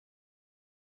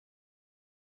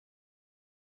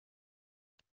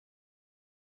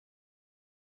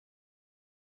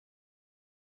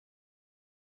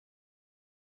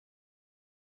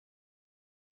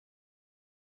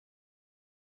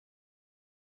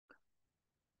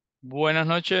Buenas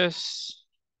noches.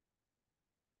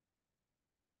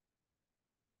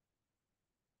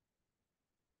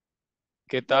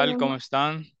 ¿Qué tal? Hello, ¿Cómo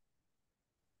están?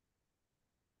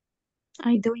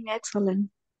 I'm doing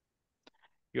excellent.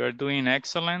 You are doing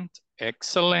excellent.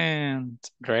 Excellent.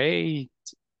 Great.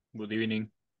 Good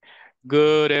evening.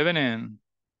 Good evening.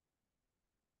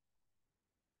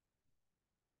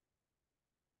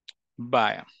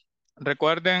 Vaya.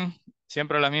 Recuerden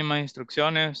siempre las mismas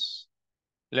instrucciones.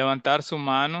 Levantar su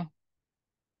mano,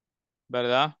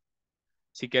 ¿verdad?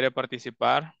 Si quiere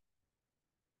participar.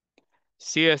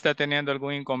 Si está teniendo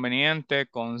algún inconveniente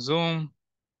con Zoom,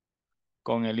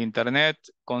 con el internet,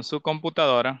 con su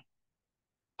computadora,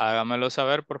 hágamelo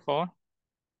saber, por favor.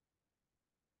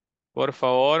 Por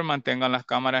favor, mantengan las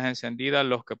cámaras encendidas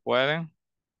los que pueden.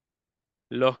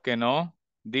 Los que no,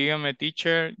 díganme,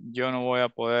 teacher, yo no voy a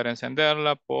poder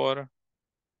encenderla por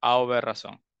A o B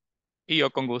razón. Y yo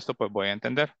con gusto pues voy a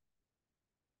entender.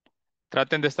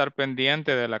 Traten de estar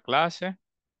pendiente de la clase.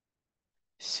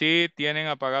 Si tienen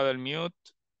apagado el mute,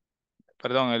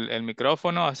 perdón, el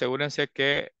micrófono, asegúrense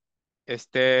que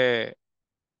esté,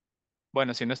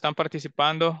 bueno, si no están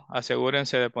participando,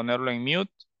 asegúrense de ponerlo en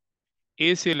mute.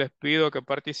 Y si les pido que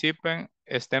participen,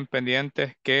 estén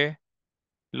pendientes que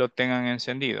lo tengan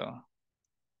encendido.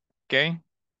 ¿Ok?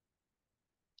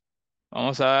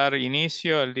 Vamos a dar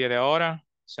inicio el día de ahora.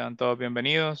 Sean todos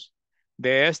bienvenidos.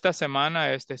 De esta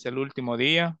semana, este es el último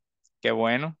día. Qué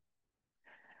bueno.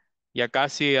 Ya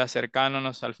casi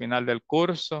acercándonos al final del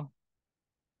curso.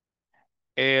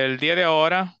 El día de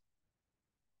ahora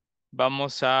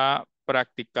vamos a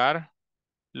practicar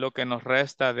lo que nos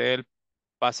resta del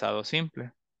pasado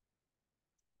simple.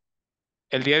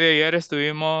 El día de ayer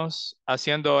estuvimos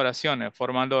haciendo oraciones,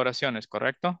 formando oraciones,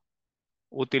 ¿correcto?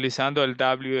 Utilizando el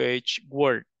WH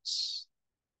words.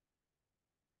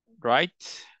 Right?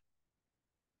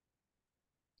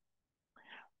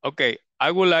 Okay,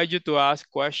 I would like you to ask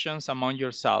questions among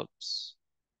yourselves.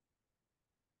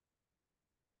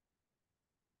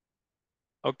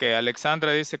 Ok,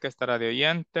 Alexandra dice que estará de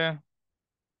oyente.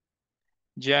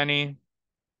 Jenny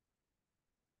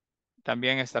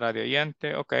también estará de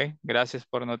oyente. Ok, gracias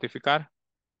por notificar.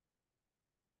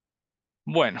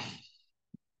 Bueno,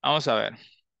 vamos a ver.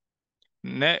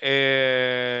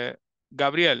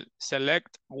 Gabriel,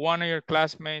 select one of your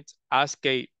classmates, ask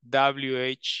a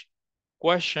WH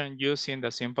question using the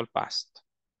simple past.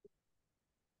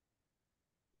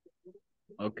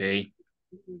 Okay.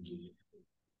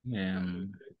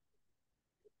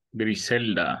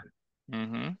 Griselda,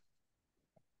 Ujú.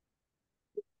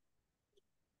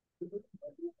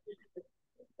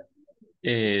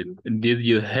 did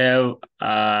you have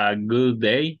a good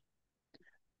day?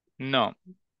 No.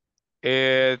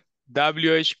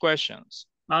 WH questions.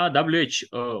 WH.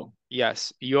 Oh,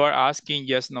 Yes, you are asking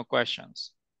yes, no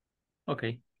questions.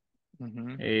 okay.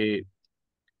 Ujú.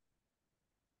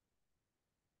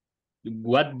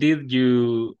 What did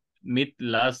you meet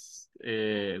last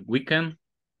weekend?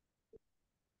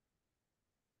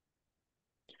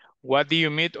 What do you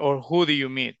meet or who do you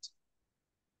meet?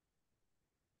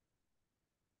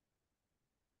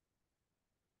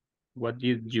 What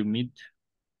did you meet?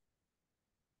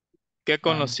 ¿Qué Um,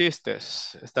 conociste?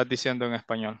 Estás diciendo en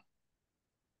español.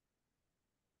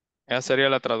 Esa sería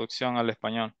la traducción al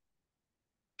español.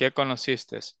 ¿Qué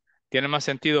conociste? Tiene más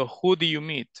sentido, who do you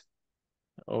meet?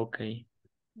 okay.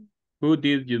 Who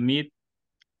did you meet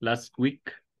last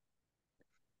week?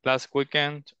 Last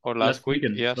weekend or last Last week?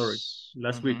 weekend, sorry. Yes.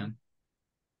 Last weekend.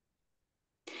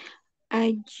 Are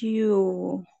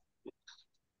you,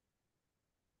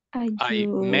 are I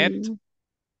met, you,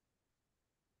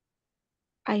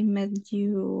 I met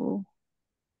you,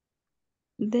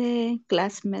 the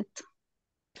classmate.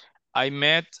 I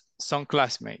met some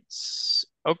classmates.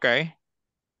 Okay,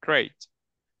 great.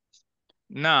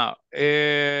 Now,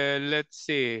 let's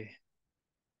see.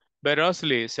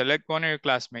 Verosley, select one of your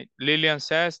classmates. Lillian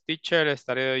says, teacher,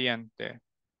 estaré de oyente.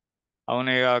 Aún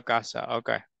no he llegado a casa.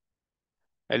 Okay.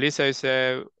 Elisa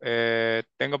dice,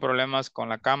 tengo problemas con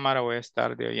la cámara, voy a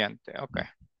estar de oyente. Ok.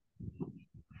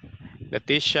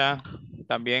 Leticia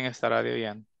también estará de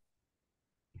oyente.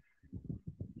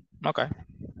 Ok.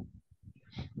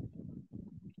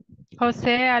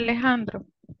 José Alejandro.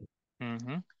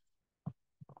 Ujú.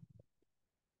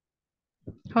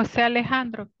 José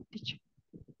Alejandro. Teacher.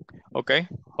 Ok.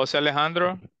 José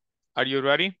Alejandro, are you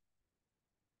ready?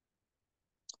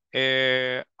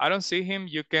 I don't see him.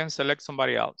 You can select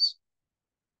somebody else.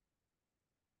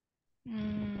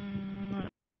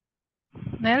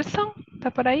 Nelson,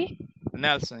 ¿está por ahí?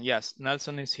 Nelson, yes.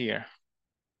 Nelson is here.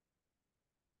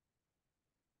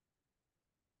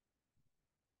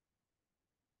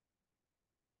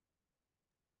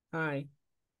 Hi.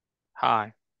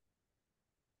 Hi.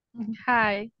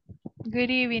 Hi. Good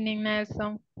evening,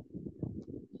 Nelson.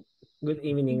 Good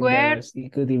evening, Where Douglas.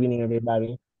 Good evening,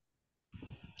 everybody.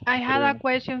 I had a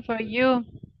question for you.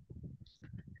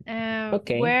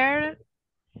 Okay. Where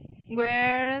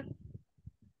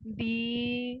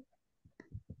did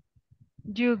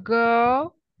you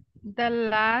go the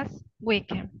last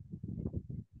weekend?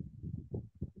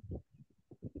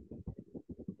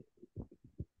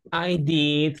 I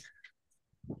did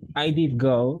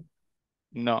go.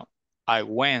 No, I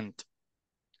went.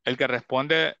 El que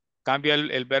responde cambia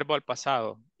el verbo al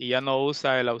pasado y ya no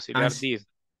usa el Ah, auxiliar did.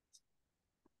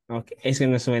 okay. Es que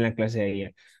no estuve en la clase de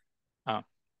ayer. Ah,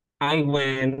 I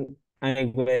went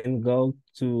go no,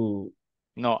 to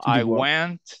the I work.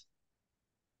 went.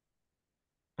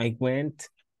 I went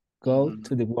go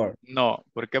to the work. No,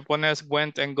 ¿por qué pones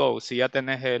went and go si ya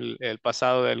tenés el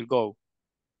pasado del go?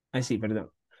 Ah, sí, perdón.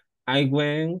 I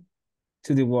went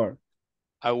to the work.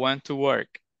 I went to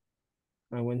work.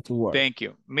 I went to work. Thank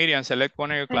you. Miriam, select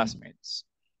one of your Thank- classmates.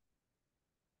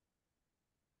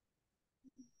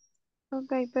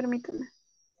 Ok, permíteme.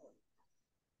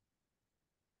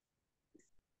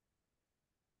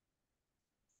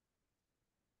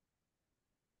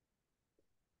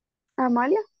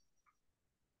 Amalia.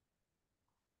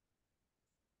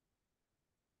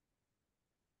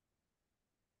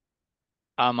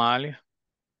 Amalia.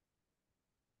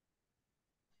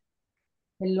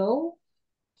 Hello.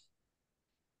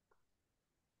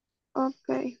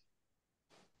 Ok.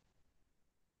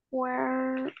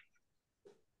 Where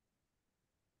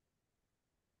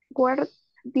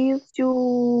did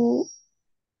you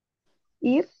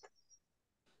eat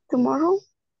tomorrow?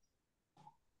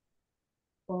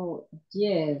 Oh,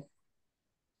 yes.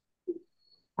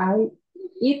 I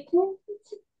eat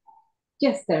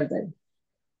yesterday.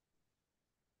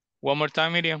 One more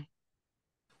time, Miriam.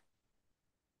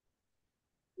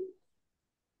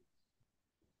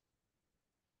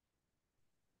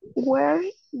 Where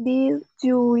did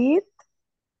you eat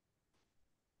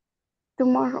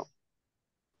tomorrow?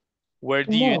 Where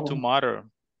do you eat tomorrow?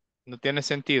 No tiene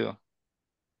sentido.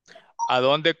 ¿A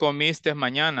dónde comiste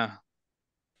mañana?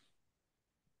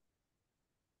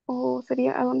 O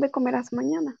sería ¿a dónde comerás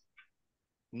mañana?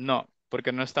 No,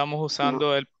 porque no estamos No.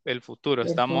 usando el futuro, We're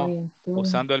estamos going to.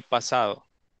 usando el pasado.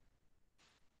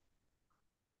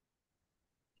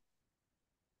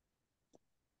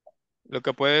 Lo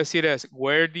que puede decir es,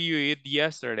 where do you eat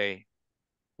yesterday?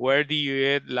 Where do you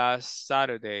eat last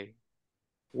Saturday?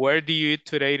 Where do you eat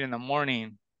today in the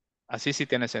morning? Así sí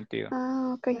tiene sentido.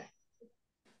 Ah, ok.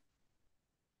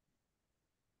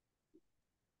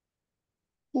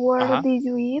 Where Ajá. did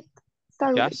you eat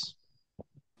Saturday? Yes.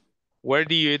 Where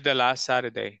do you eat the last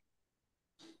Saturday?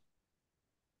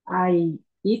 I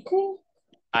eat.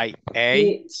 I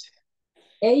ate.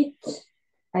 Ate.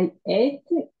 I ate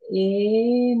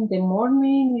in the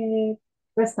morning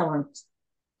restaurant.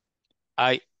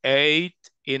 I ate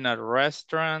in a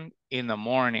restaurant in the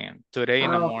morning. Today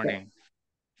in the Okay. morning.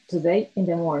 Today in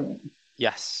the morning.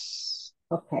 Yes.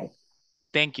 Okay.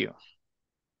 Thank you.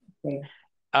 Okay.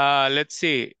 Let's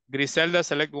see. Griselda,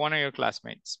 select one of your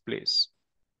classmates, please.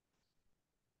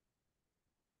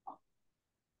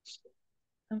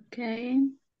 Okay.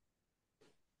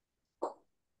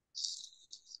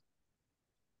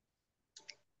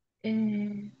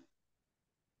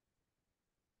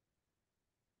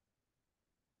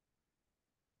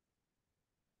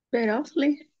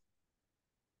 Perosley.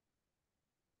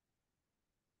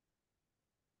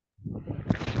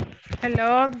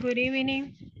 Hello, good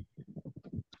evening.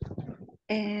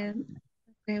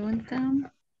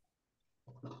 Pregunta.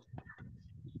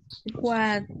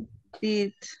 What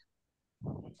did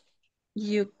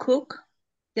you cook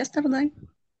yesterday?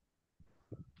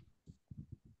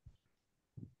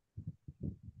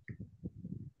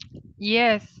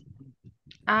 Yes,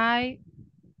 I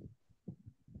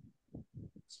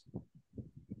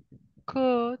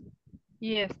cooked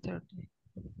yesterday.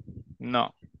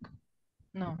 No.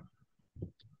 No,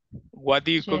 What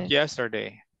do you cook yes.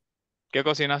 yesterday? ¿Qué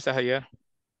cocinaste ayer?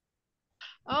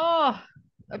 Oh,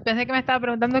 pensé que me estaba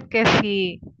preguntando que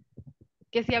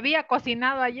si había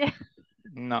cocinado ayer.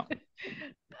 No.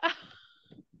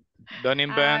 Don't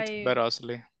invent, Ay,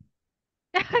 Berosley.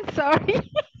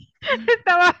 sorry.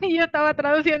 Yo estaba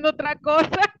traduciendo otra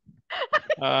cosa.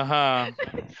 Ajá.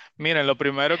 Miren, lo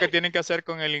primero que tienen que hacer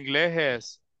con el inglés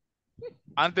es,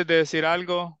 antes de decir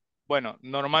algo, bueno,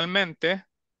 normalmente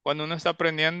cuando uno está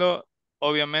aprendiendo,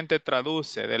 obviamente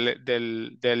traduce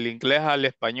del inglés al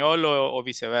español o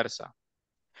viceversa.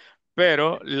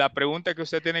 Pero la pregunta que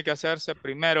usted tiene que hacerse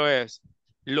primero es,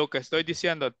 ¿lo que estoy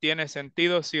diciendo tiene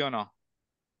sentido, sí o no?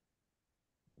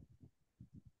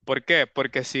 ¿Por qué?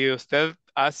 Porque si usted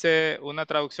hace una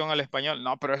traducción al español,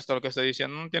 no, pero esto lo que estoy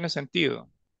diciendo no tiene sentido.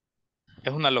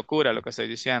 Es una locura lo que estoy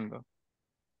diciendo.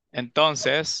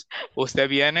 Entonces, usted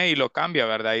viene y lo cambia,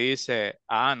 ¿verdad? Y dice,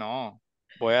 ah, no,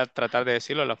 voy a tratar de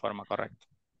decirlo de la forma correcta.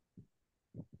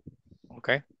 ¿Ok?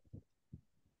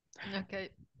 Ok,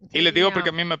 Y les digo porque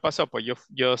a sería, mí me pasó, pues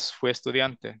yo fui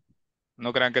estudiante.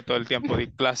 No crean que todo el tiempo di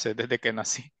clases desde que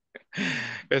nací.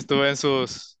 Estuve en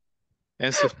sus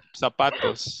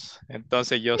zapatos,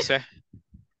 entonces yo sé.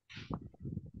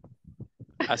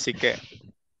 Así que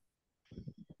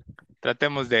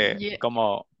tratemos de ye-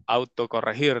 como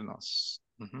autocorregirnos.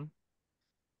 Ujú.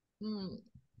 mm,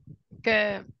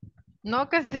 que, no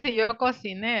que si yo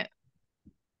cociné,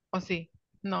 o sí,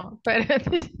 no, pero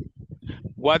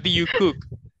What do you cook?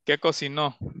 ¿Qué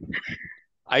cocinó?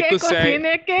 I ¿qué could say,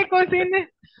 cociné? ¿Qué cociné?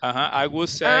 I would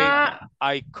say, Ah,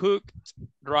 I cooked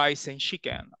rice and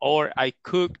chicken, or I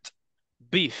cooked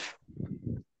beef.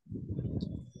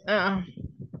 ah,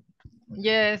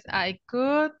 yes, I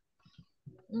could.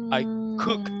 I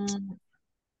cooked, Mm,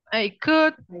 I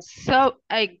could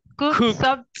cooked.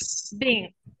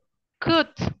 something. Could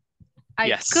I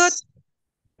could Yes.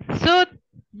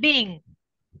 something.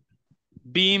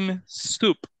 Bean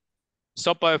soup.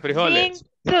 Sopa de Bean frijoles.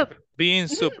 soup. Bean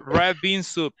soup. Red bean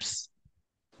soups.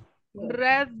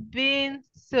 Red bean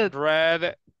soup.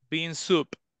 Red bean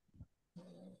soup.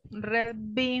 Red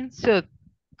bean soup.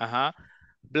 Ajá.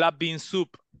 Black bean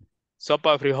soup.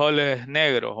 Sopa de frijoles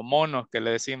negros o monos que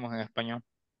le decimos en español.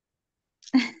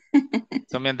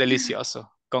 Son bien deliciosos.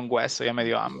 Con hueso, ya me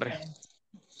dio hambre.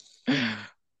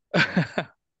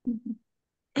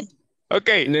 Ok,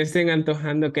 No estén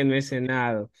antojando que no he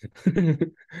cenado.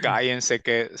 cállense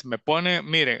que me pone,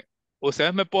 miren,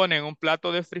 ustedes me ponen un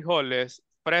plato de frijoles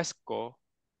fresco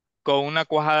con una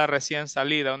cuajada recién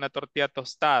salida, una tortilla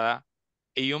tostada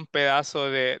y un pedazo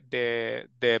de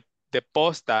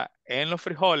posta en los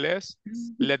frijoles,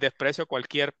 les desprecio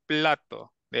cualquier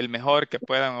plato, el mejor que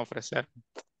puedan ofrecer.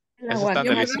 El Eso es tan aguacate.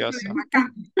 delicioso.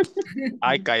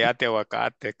 Ay, cállate,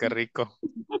 aguacate, qué rico.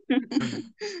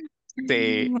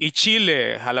 Sí, y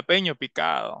chile, jalapeño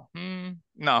picado.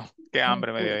 No, qué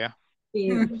hambre me dio ya.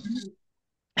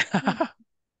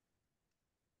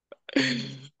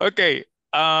 Okay,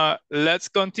 let's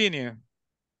continue.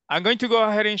 I'm going to go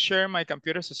ahead and share my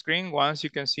computer's screen. Once you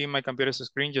can see my computer's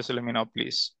screen, just let me know,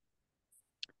 please.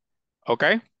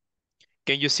 Okay?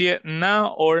 Can you see it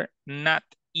now or not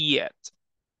yet?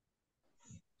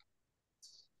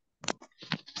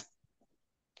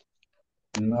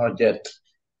 Not yet.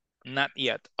 Not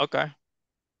yet. Okay.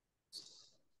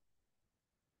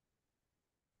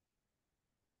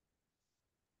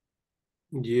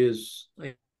 Yes,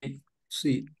 I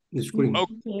see the screen.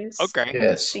 Yes. Okay.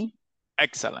 Yes. Sí.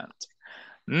 Excellent.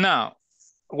 Now,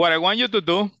 what I want you to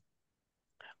do,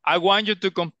 I want you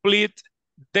to complete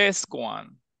this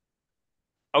one.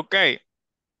 Okay.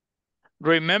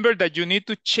 Remember that you need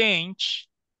to change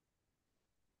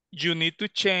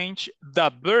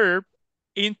the verb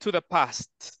into the past.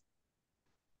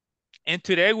 And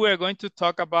today we're going to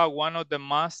talk about one of the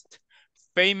most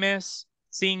famous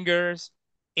singers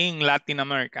in Latin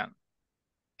America.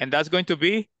 And that's going to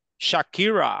be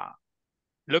Shakira.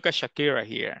 Look at Shakira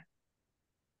here.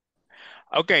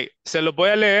 Ok, se los voy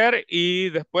a leer y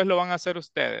después lo van a hacer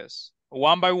ustedes.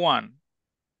 One by one.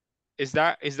 Is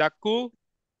that cool?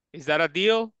 Is that a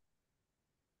deal?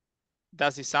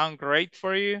 Does it sound great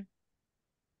for you?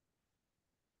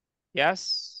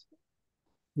 Yes?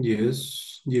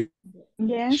 Yes,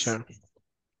 Yes. Sure.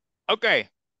 Okay,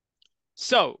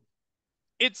 so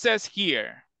it says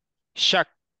here,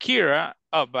 Shakira,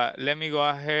 but let me go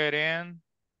ahead and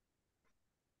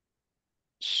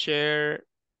share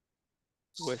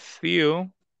with you.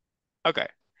 Okay,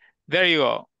 there you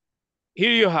go.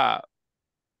 Here you have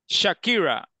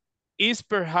Shakira is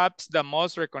perhaps the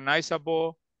most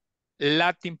recognizable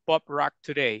Latin pop rock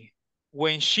today.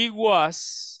 When she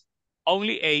was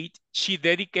only 8, she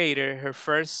dedicated her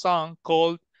first song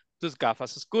called Tus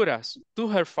Gafas Oscuras to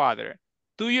her father.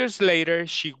 2 years later,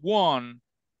 she won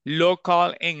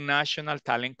local and national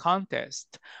talent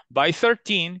contest. By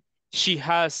 13, she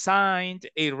has signed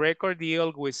a record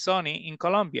deal with Sony in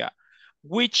Colombia,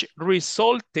 which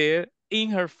resulted in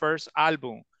her first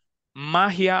album,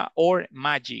 Magia or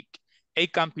Magic, a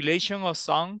compilation of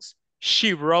songs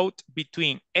she wrote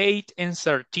between 8 and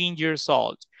 13 years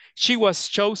old. She was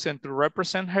chosen to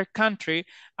represent her country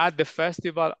at the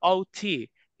festival OT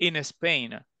in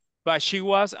Spain, but she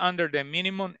was under the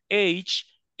minimum age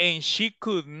and she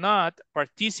could not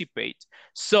participate.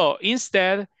 So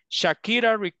instead,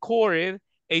 Shakira recorded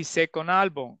a second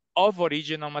album of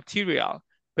original material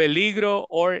peligro,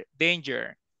 or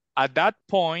danger. At that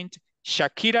point,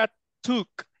 Shakira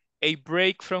took a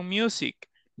break from music,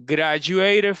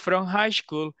 graduated from high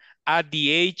school at the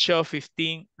age of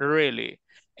 15, really,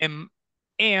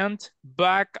 and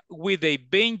back with a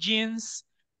vengeance.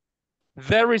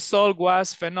 The result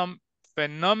was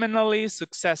phenomenally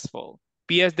successful.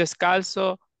 Pies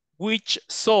Descalzo, which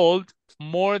sold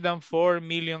more than 4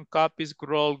 million copies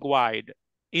worldwide.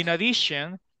 In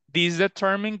addition, this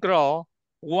determined girl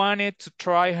wanted to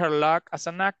try her luck as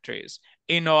an actress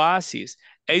in Oasis,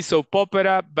 a soap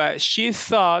opera, but she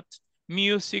thought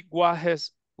music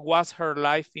was her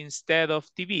life instead of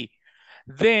TV.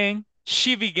 Then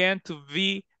she began to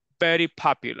be very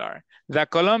popular. The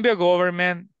Colombia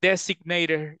government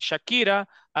designated Shakira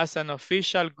as an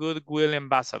official goodwill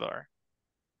ambassador.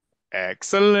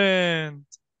 Excellent.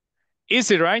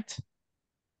 Easy, right?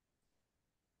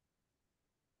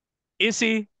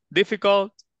 Easy,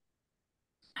 difficult.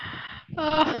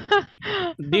 Oh,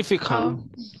 Difficult.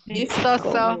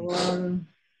 so.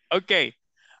 Okay.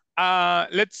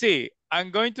 Let's see.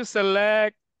 I'm going to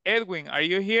select Edwin. Are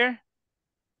you here?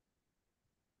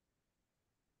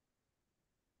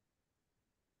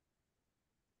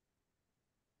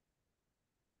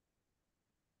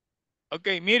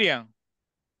 Okay, Miriam.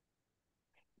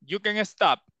 You can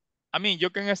stop. I mean, you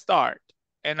can start.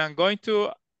 And I'm going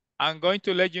to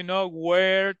let you know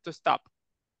where to stop.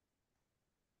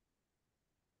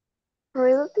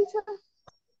 Real teacher,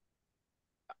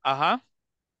 Uh-huh.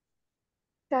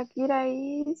 Shakira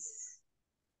is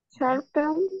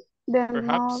sharpened the most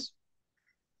Perhaps.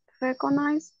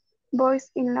 recognized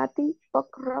voice in Latin pop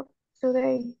rock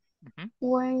today. Mhm,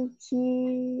 When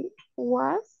she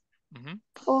was mhm.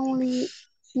 only,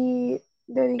 she 8.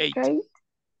 dedicated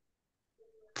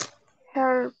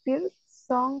her first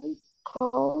song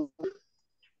called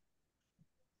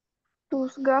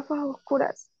Tus gafas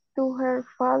oscuras to her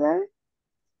father.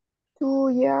 2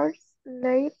 years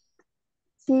later,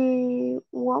 she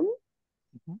won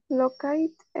Mhm,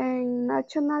 locate and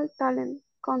national talent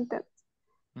contest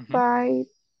mhm. by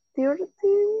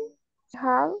 13. She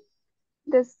had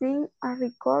the sing a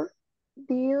record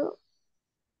deal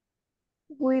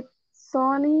with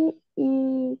Sony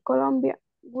in Colombia,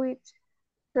 which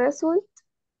resulted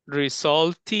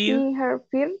Resulted. in her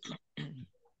first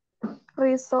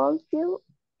resulted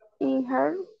in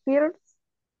her first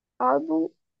album,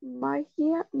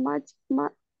 Magia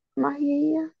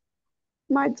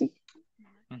Magic,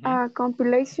 Mhm. a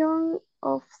compilation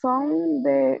of songs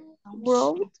that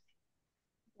wrote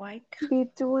White.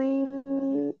 between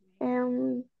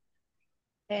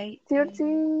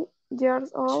 13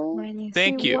 years old. She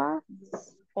Thank you. was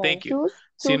Thank you. chosen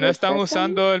Si to no están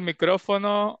represent usando el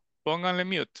micrófono, pónganle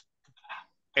mute.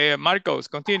 Marcos,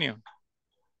 continue.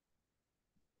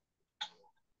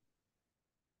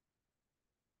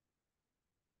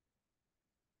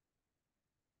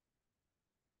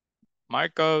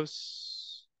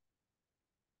 Marcos.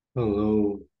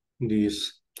 Hello,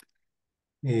 this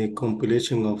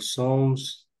compilation of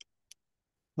songs.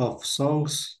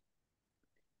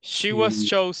 She was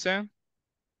chosen.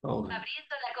 Oh,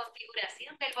 Abriendo la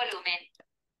configuración del volumen.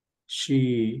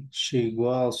 she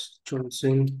was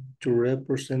chosen to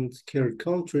represent her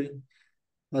country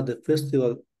at the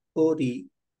festival Ori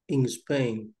in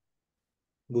Spain,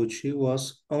 but she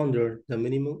was under the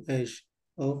minimum age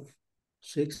of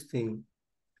 16,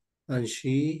 and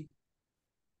she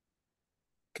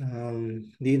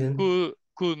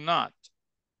Could not.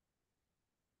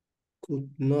 could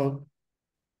not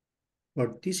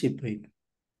participate.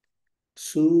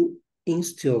 So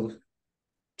instead,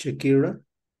 Shakira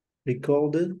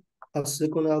recorded a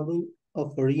second album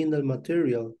of original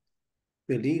material,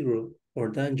 Peligro or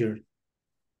Danger.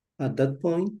 At that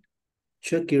point,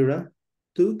 Shakira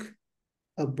took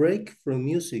a break from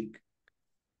music,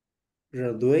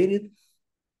 graduated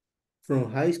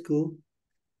from high school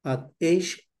at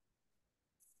age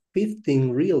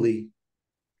 15 really,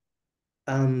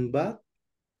 and back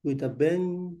with a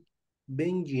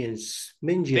vengeance.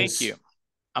 Thank you.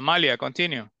 Amalia,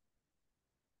 continue.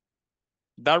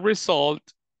 The result.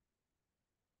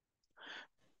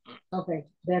 Okay,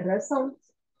 the result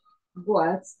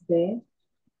was the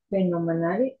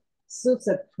phenomenally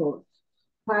successful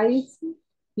Pies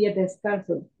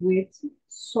Descalzo, which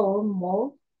sold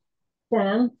more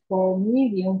than 4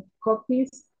 million copies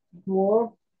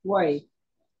worldwide.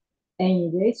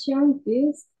 In addition,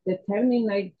 this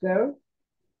determined girl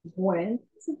went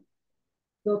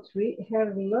to treat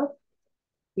her love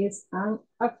is an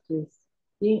actress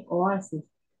in Oasis,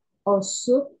 or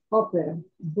soap opera,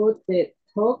 but the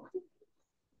talk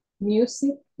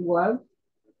music was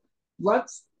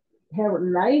her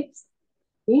life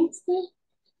instead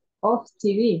of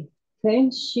TV.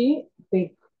 Then she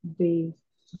be, be,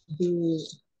 be,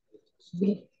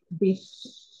 be,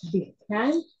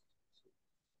 began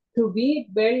to be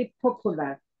very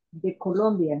popular. The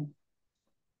Colombian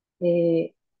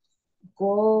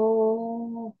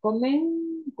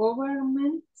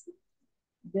government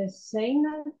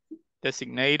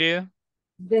designated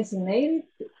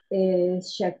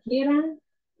Shakira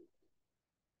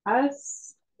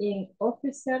as an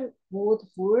officer would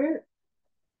wear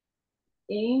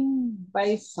in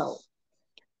Baisao.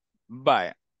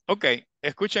 Vaya. Ok.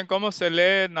 Escuchen cómo se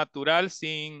lee natural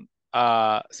sin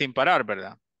parar,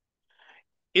 ¿verdad?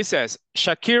 It says,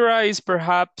 Shakira is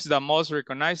perhaps the most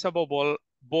recognizable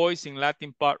voice in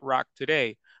Latin pop rock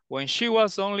today. When she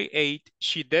was only 8,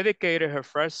 she dedicated her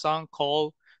first song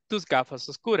called Tus Gafas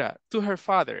Oscuras to her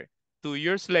father. 2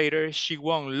 years later, she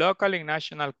won local and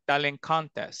national talent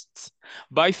contests.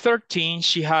 By 13,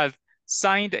 she had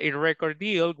signed a record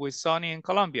deal with Sony in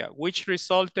Colombia, which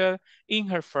resulted in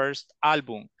her first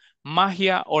album,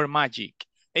 Magia or Magic,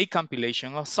 a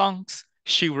compilation of songs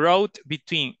she wrote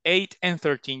between 8 and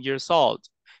 13 years old.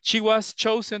 She was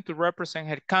chosen to represent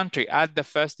her country at the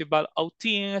Festival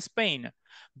Auti in Spain,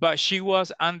 but she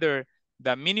was under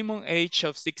the minimum age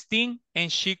of 16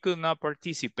 and she could not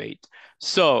participate.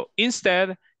 So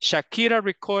instead, Shakira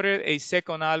recorded a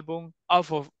second album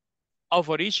of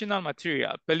original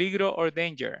material, Peligro or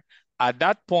Danger. At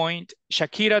that point,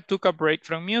 Shakira took a break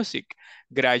from music,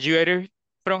 graduated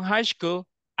from high school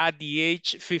at the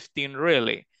age 15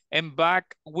 really, and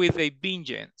back with a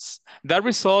vengeance. The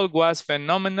result was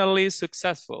phenomenally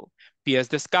successful, Pies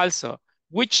Descalzo,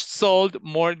 which sold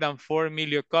more than 4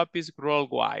 million copies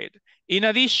worldwide. In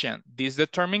addition, this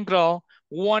determined girl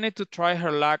wanted to try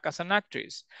her luck as an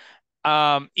actress.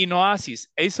 In Oasis,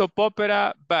 a soap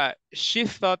opera, but she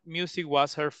thought music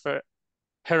was her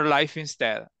life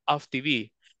instead of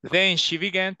TV. Then she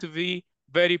began to be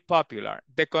very popular.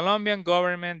 The Colombian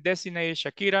government designated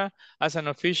Shakira as an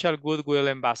official goodwill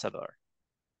ambassador.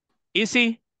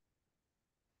 Easy?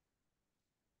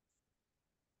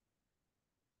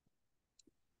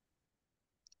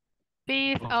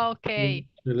 Peace, okay.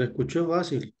 Se le escuchó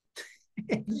fácil.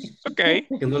 Okay.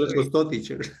 Que no le costó,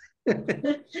 teacher.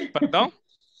 Perdón?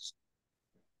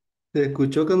 Se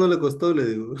escuchó que no le costó, le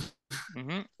digo.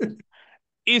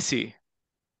 Easy.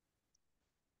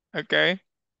 Okay.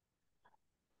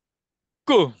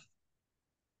 Cool.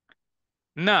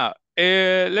 Now,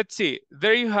 let's see.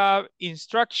 There you have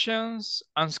instructions.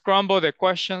 Unscramble the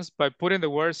questions by putting the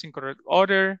words in correct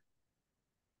order.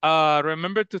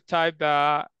 Remember to type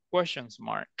the questions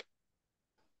mark.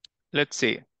 Let's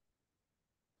see.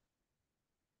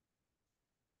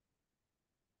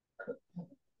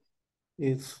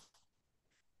 It's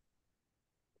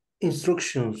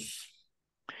instructions.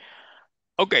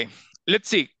 Okay, let's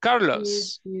see.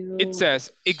 Carlos, it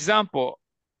says, example,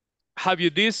 have you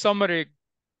this summer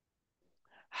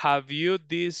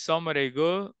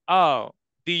good? Oh,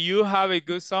 do you have a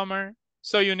good summer?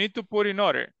 So you need to put in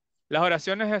order. Las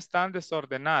oraciones están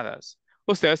desordenadas.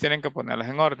 Ustedes tienen que ponerlas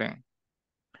en orden.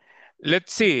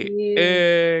 Let's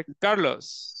see.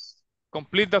 Carlos,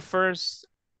 complete the first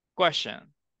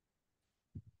question.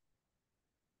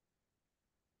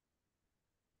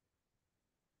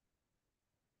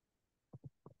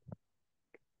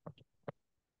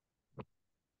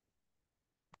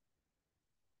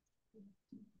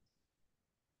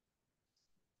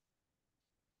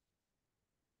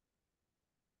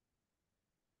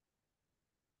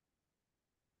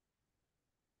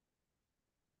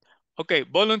 Okay,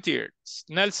 volunteers.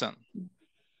 Nelson.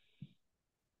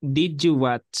 Did you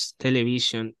watch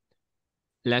television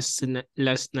last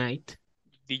night?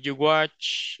 Did you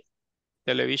watch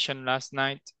television last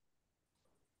night?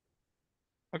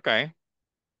 Okay.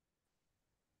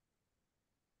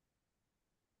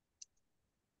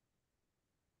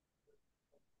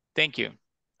 Thank you.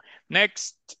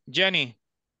 Next, Jenny.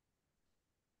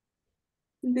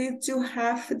 Did you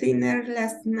have dinner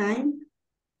last night?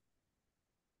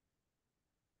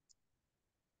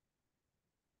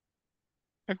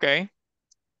 Okay.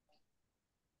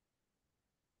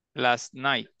 Last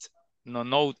night. No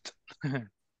note.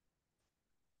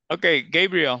 Okay,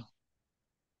 Gabriel.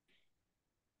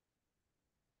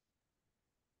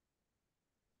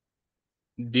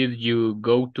 Did you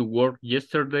go to work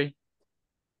yesterday?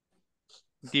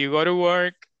 Did you go to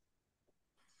work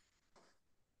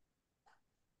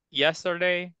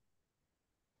yesterday?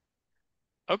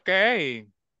 Okay.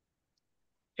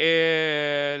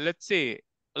 Let's see.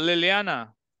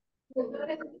 Liliana.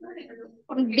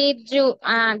 Did you,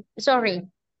 sorry,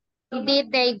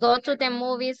 did they go to the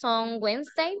movies on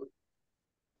Wednesday?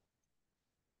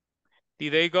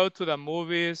 Did they go to the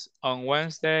movies on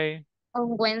Wednesday?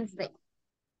 On Wednesday.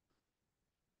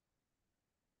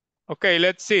 Okay,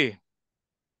 let's see.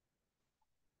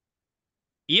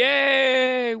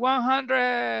 Yay, 100,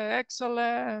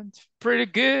 excellent, pretty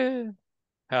good.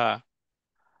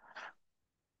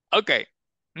 Okay,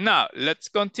 now let's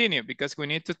continue because we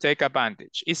need to take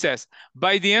advantage. It says,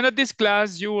 by the end of this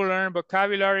class, you will learn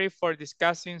vocabulary for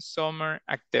discussing summer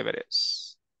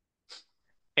activities.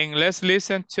 And let's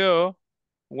listen to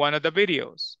one of the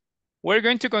videos. We're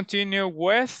going to continue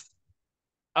with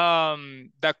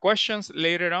the questions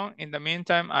later on. In the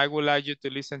meantime, I would like you to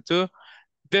listen to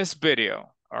this video,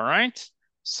 all right?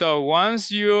 So once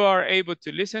you are able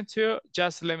to listen to,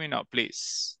 just let me know,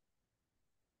 please.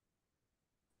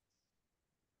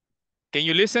 Can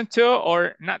you listen to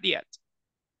or not yet?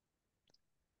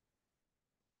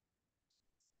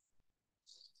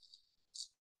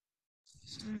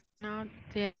 Not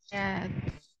yet.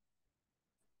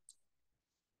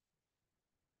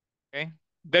 Okay,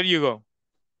 there you go.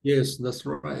 Yes, that's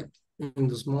right. In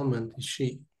this moment, is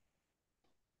she.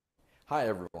 Hi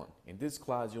everyone. In this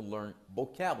class, you'll learn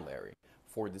vocabulary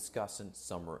for discussing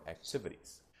summer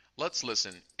activities. Let's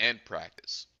listen and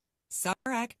practice.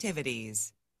 Summer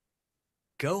activities.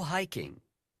 Go hiking.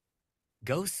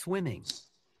 Go swimming.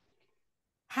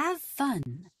 Have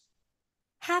fun.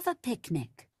 Have a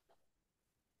picnic.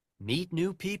 Meet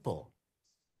new people.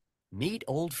 Meet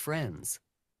old friends.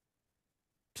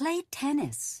 Play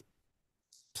tennis.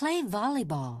 Play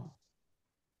volleyball.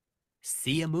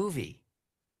 See a movie.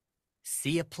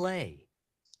 See a play.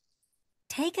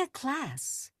 Take a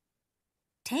class.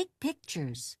 Take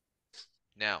pictures.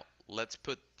 Now, let's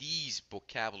put these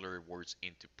vocabulary words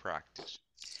into practice.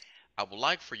 I would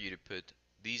like for you to put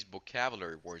these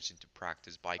vocabulary words into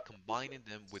practice by combining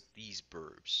them with these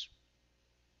verbs.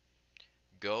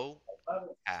 Go,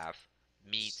 have,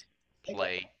 meet,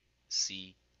 play,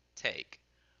 see, take.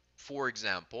 For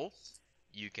example,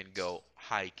 you can go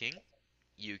hiking,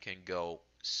 you can go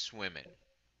swimming.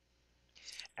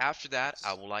 After that,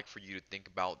 I would like for you to think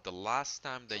about the last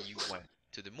time that you went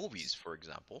to the movies, for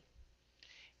example,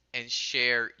 and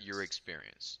share your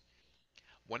experience.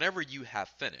 Whenever you have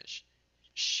finished,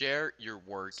 share your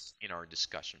work in our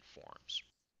discussion forums.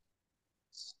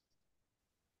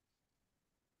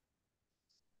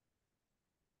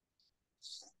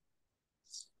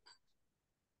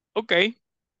 Okay.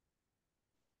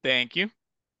 Thank you.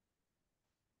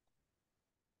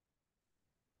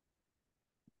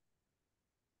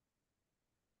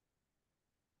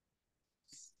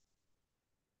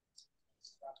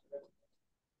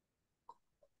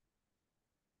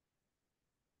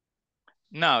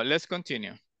 Now, let's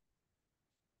continue.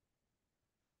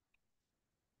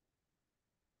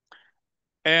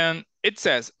 And it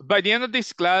says, by the end of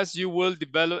this class, you will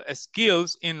develop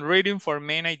skills in reading for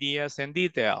main ideas and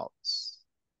details.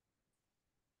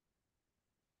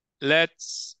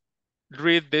 Let's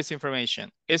read this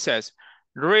information. It says,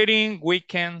 reading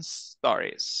weekend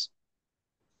stories.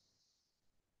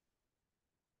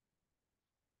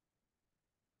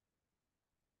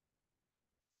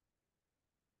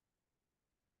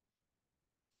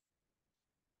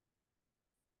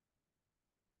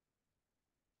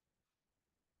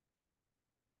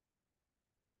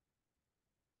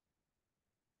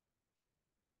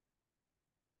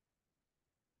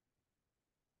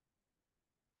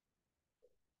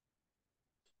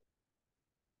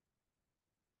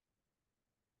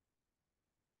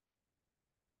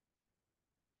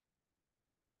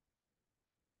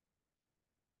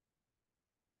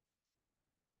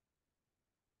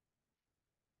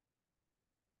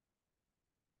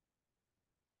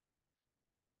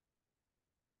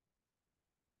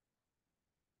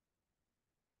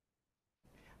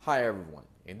 Hi everyone.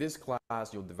 In this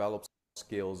class, you'll develop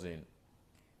skills in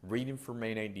reading for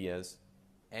main ideas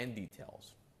and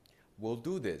details. We'll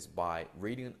do this by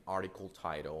reading an article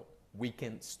titled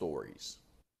Weekend Stories.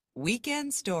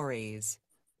 Weekend stories.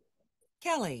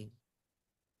 Kelly.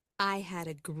 I had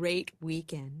a great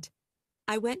weekend.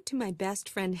 I went to my best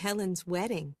friend Helen's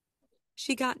wedding.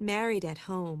 She got married at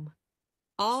home.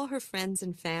 All her friends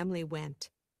and family went.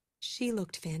 She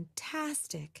looked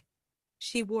fantastic.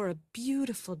 She wore a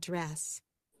beautiful dress.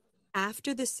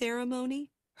 After the ceremony,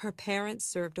 her parents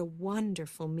served a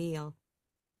wonderful meal.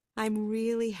 I'm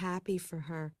really happy for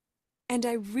her, and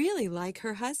I really like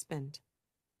her husband.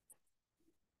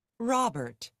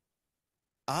 Robert.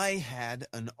 I had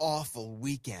an awful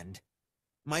weekend.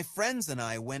 My friends and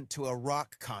I went to a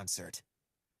rock concert.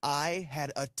 I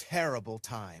had a terrible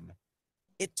time.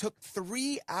 It took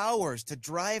 3 hours to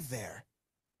drive there.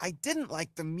 I didn't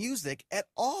like the music at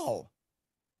all.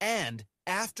 And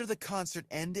after the concert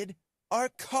ended, Our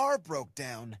car broke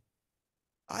down.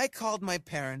 I called my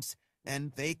parents,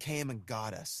 and they came and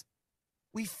got us.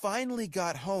 We finally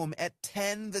got home at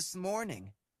 10 this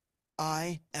morning.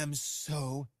 I am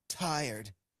so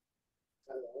tired.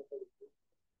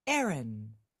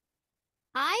 Aaron.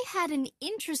 I had an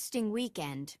interesting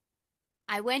weekend.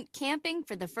 I went camping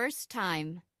for the first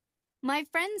time. My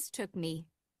friends took me.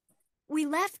 We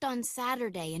left on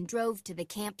Saturday and drove to the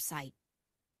campsite.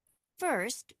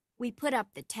 First, we put up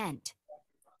the tent.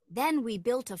 Then we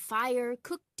built a fire,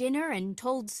 cooked dinner, and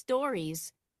told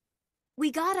stories. We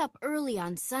got up early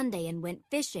on Sunday and went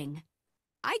fishing.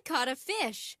 I caught a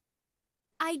fish.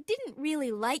 I didn't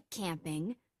really like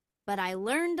camping, but I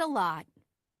learned a lot.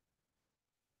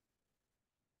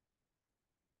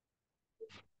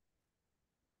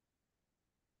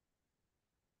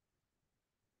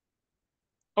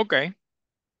 Okay.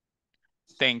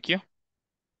 Thank you.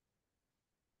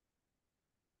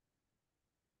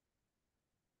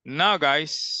 Now,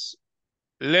 guys,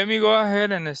 let me go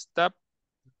ahead and stop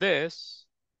this.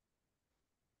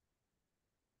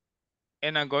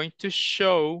 And I'm going to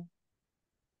show,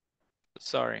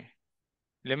 sorry.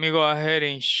 Let me go ahead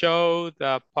and show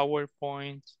the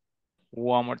PowerPoint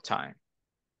one more time.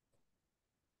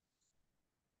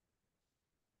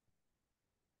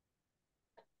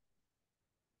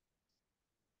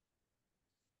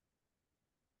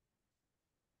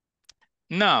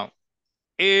 Now,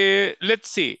 let's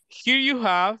see. Here you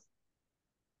have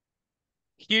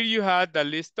the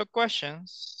list of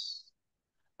questions.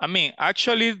 I mean,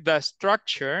 actually the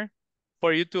structure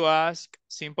for you to ask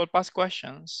simple past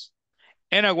questions.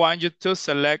 And I want you to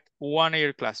select one of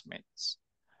your classmates.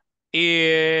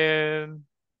 And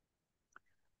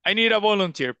I need a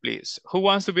volunteer, please. Who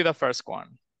wants to be the first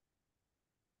one?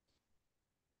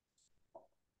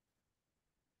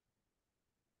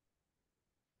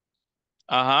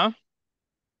 Uh-huh.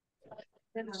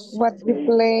 What did you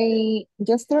play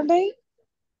yesterday?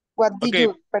 What did Okay,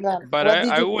 you, perdón, but what did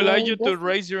I you would play like you to yesterday?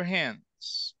 raise your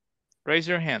hands. Raise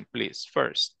your hand, please,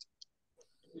 first.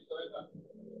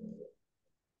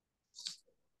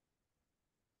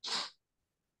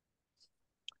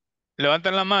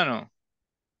 Levanten la mano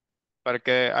para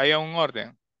que haya un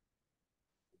orden.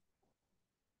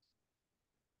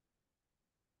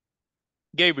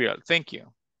 Gabriel, thank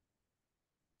you.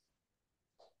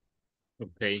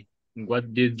 Okay.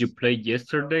 What did you play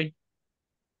yesterday?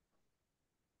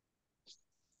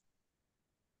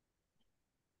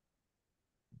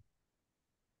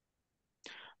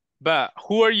 But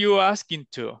who are you asking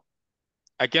to?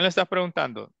 ¿A quién le estás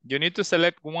preguntando? You need to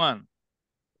select one.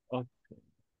 Okay.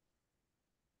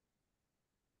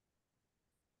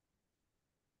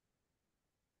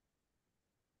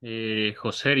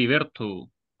 José Heriberto,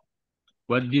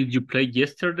 what did you play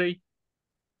yesterday?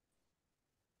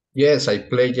 Yes, I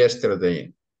played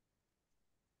yesterday.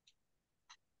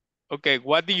 Okay,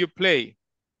 what did you play?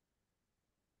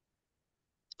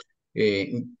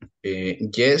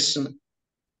 Yes.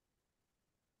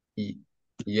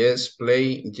 Yes,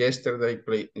 play yesterday.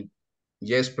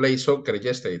 Play soccer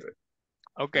yesterday.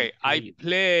 Okay, I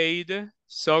played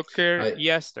soccer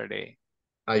yesterday.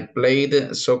 I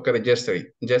played soccer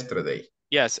yesterday.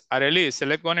 Yes, Arely,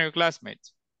 select one of your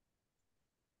classmates.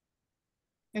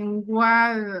 And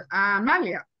what,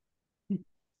 Amalia?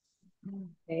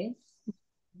 Okay.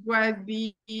 What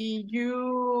did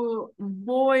you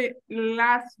boy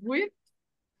last week?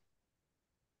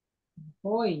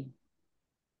 Boy.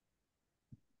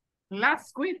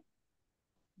 Last week.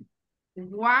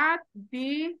 What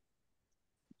did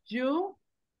you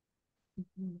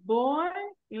boy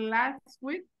last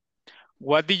week?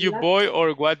 What did you buy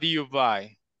or what did you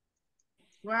buy?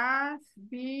 What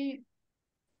did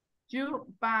you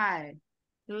buy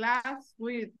last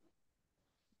week?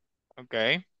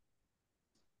 Okay.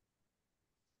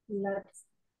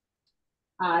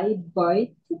 I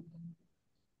bought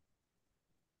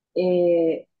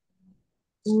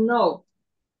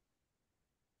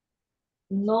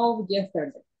no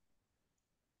yesterday.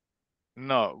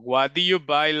 No, what did you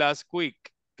buy last week?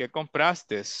 ¿Qué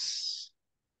compraste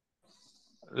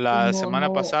la semana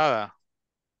No. pasada?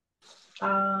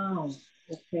 Ah,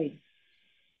 okay.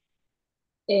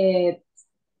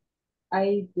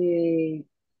 I the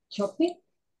shopping,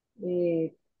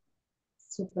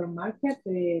 supermarket,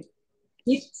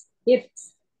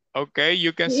 gifts. Okay,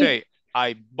 you can say,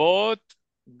 I bought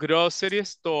grocery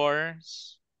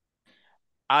stores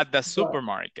at the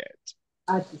supermarket.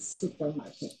 At the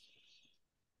supermarket.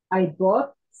 I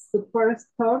bought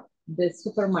superstore, the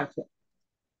supermarket.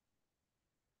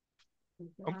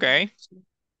 Okay.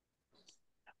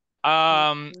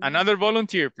 Another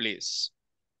volunteer, please.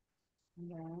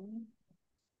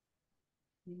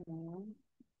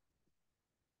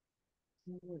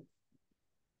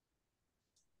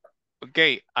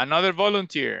 Okay, another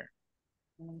volunteer.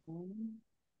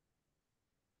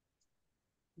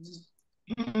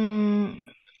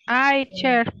 I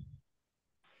chair.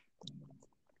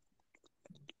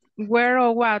 Where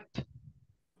or what?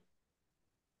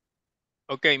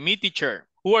 Okay, me teacher.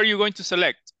 Who are you going to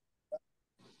select?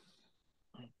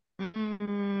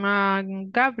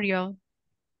 Gabriel.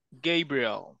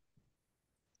 Gabriel.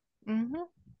 Mm-hmm.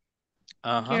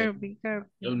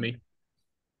 Tell me.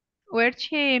 Where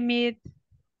she meet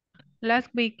last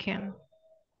weekend?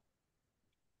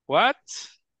 What?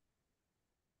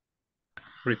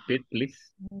 Repeat, please.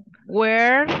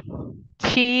 Where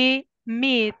she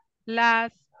meet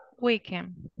last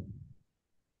weekend?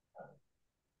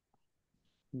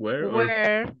 Where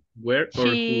or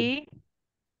who?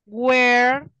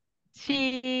 Where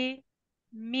she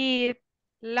meet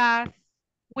last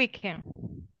weekend?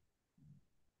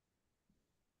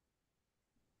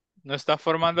 No está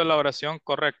formando la oración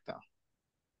correcta.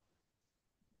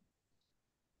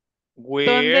 ¿Dónde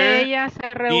Where ella se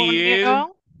did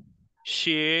reunió?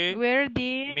 she Where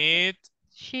did meet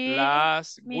she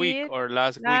last week meet or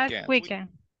last last weekend? weekend?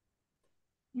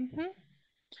 Ujú.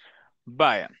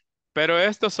 Vaya, pero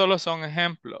estos solo son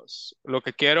ejemplos. Lo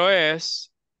que quiero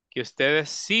es que ustedes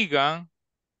sigan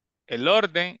el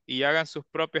orden y hagan sus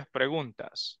propias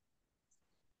preguntas.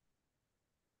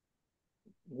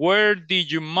 Where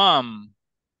did your mom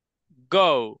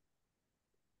go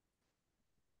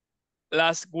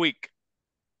last week?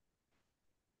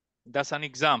 That's an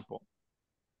example.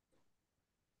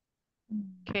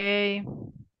 Okay.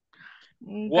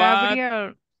 What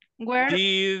Gabriel,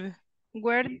 did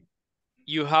where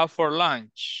you have for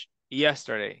lunch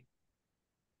yesterday?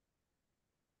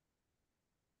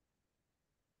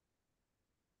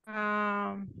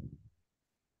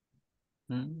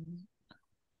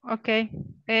 Okay.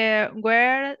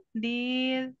 Where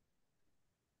did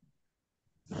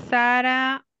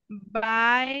Sarah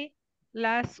buy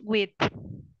last week?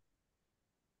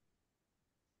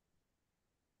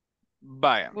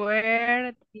 Vaya,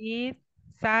 Where did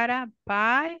Sarah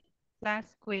buy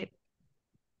last week?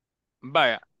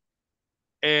 vaya.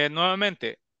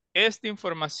 Nuevamente, esta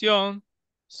información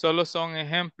solo son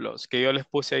ejemplos que yo les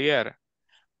puse ayer.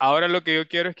 Ahora lo que yo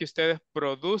quiero es que ustedes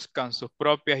produzcan sus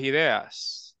propias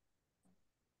ideas.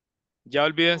 Ya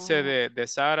olvídense de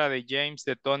Sara, de James,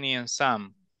 de Tony y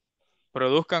Sam.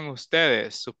 Produzcan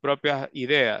ustedes sus propias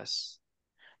ideas.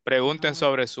 Pregunten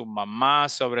sobre su mamá,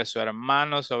 sobre su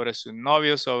hermano, sobre su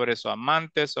novio, sobre su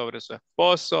amante, sobre su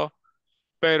esposo,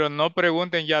 pero no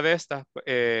pregunten ya de esta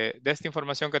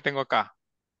información que tengo acá.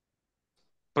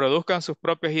 Produzcan sus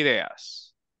propias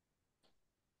ideas.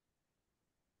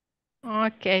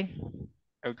 Okay.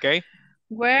 ¿Ok?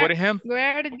 Where Por ejemplo,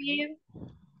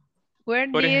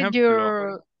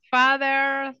 your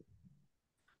father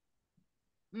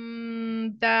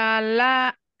in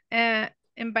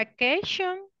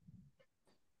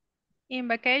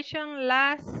vacation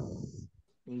last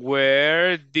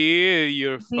where did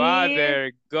your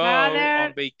father go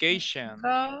on vacation?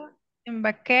 go in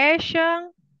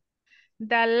vacation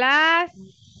the last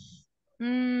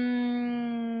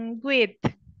week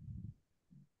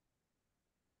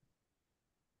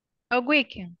o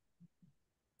weekend?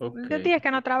 Los Okay. días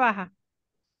que no trabaja.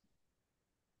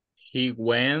 He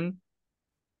went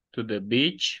to the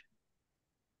beach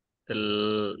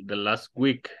the last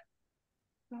week.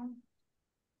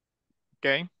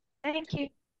 Okay. Thank you.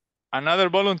 Another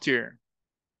volunteer.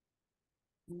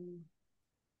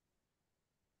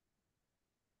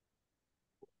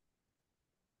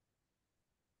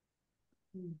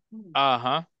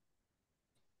 Ajá.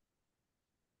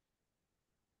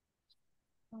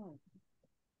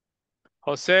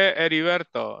 José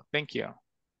Heriberto, thank you.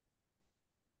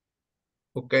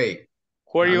 Okay.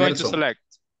 Who are you going to Nelson. select?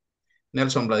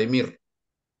 Nelson Vladimir.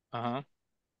 Uh-huh.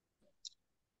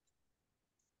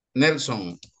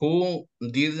 Nelson, who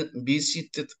did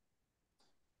visit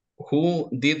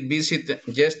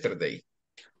yesterday?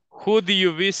 Who did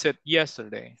you visit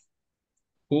yesterday?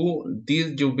 Who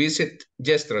did you visit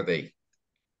yesterday?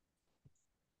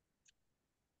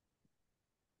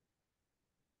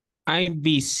 I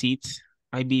visited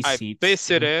I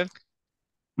visited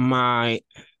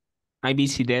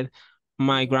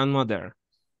my grandmother.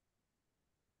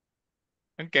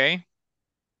 Ok.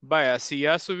 Vaya, si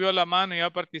ya subió la mano y ya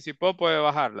participó, puede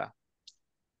bajarla.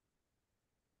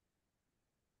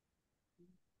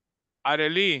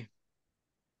 Arely,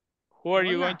 who are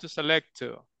you going to select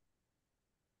to?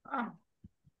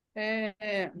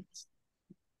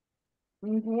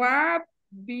 What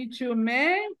did you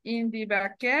make in the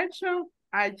vacation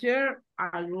a year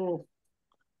ago?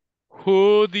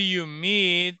 Who do you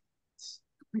meet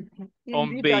In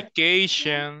on the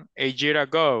vacation a year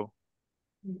ago?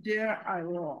 year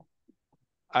ago.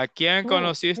 ¿A quién Who?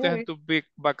 conociste Who en tus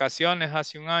vacaciones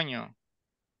hace un año?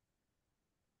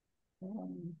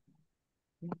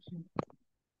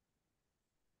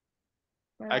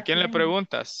 ¿A quién le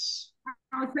preguntas?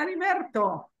 José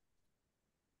Heriberto.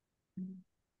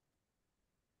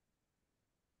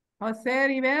 José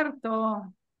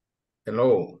Heriberto.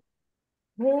 Hello.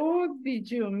 Who did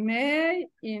you meet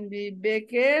in the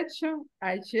vacation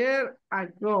a year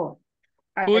ago?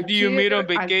 Who A do you year meet on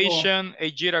ago. vacation a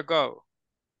year ago?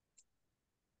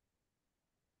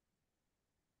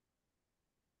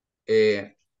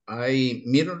 I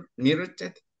mirrored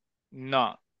it.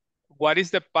 No. What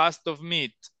is the past of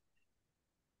meet?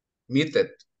 Meted.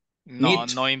 No,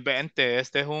 Meet. no invente.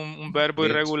 Este es un verbo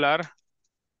Meet. irregular.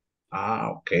 Ah,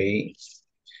 okay.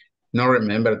 No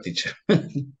remember, teacher.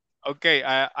 Ok,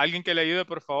 ¿alguien que le ayude,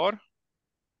 por favor?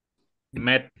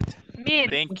 Met. Meet.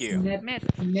 Thank you. Met.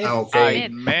 Ah, okay.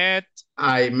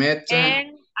 I met.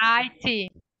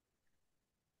 N-I-T.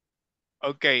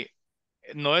 Ok,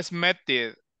 no es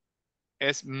meted,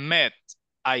 es met.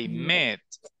 I met.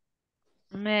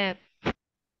 Met.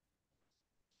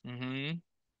 Ujú.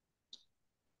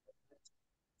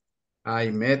 I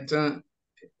met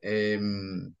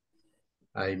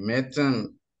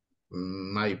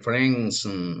my friends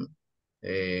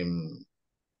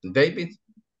David.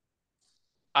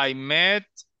 I met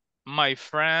my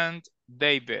friend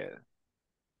David.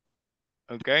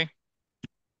 Okay.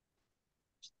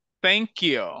 Thank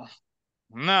you.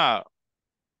 Now,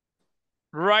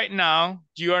 right now,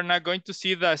 you are not going to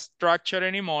see the structure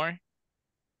anymore.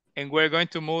 And we're going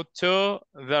to move to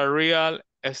the real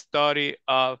study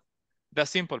of the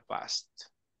simple past.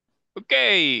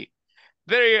 Okay.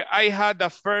 There I had the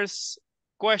first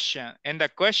question. And the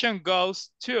question goes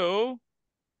to,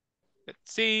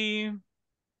 let's see.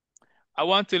 I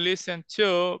want to listen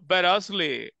to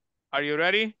Berosley. Are you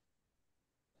ready?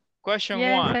 Question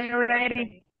Yes, one. I'm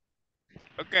ready.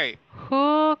 Okay.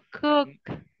 Who cooked?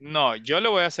 No, yo le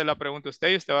voy a hacer la pregunta a usted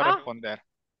y usted va a responder.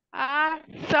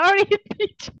 Sorry,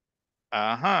 teacher.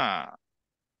 Ajá.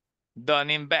 Don't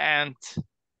invent.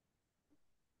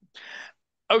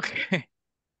 Okay.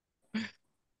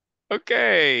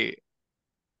 Okay.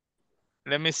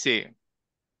 Let me see.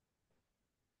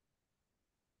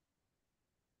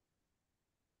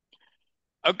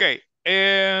 Okay.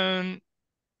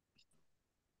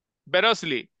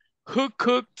 Berosley, who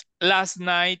cooked last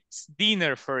night's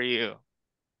dinner for you?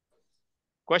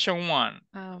 Question one.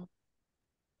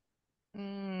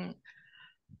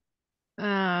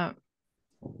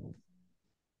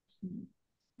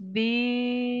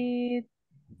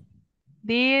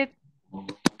 Did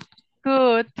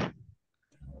cook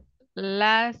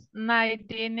last night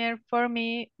dinner for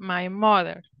me, my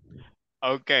mother.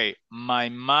 Okay, my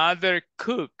mother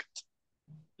cooked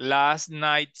last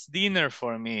night's dinner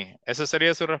for me. Esa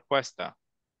sería su respuesta.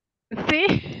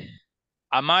 Sí.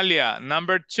 Amalia,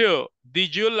 number two.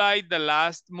 Did you like the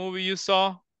last movie you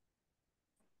saw?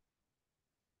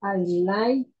 I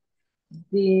like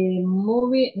the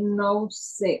movie No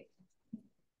Sick.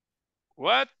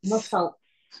 What? No Soap.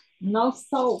 No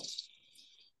Soap.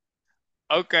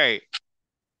 Okay.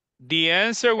 The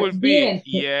answer will be Didn't.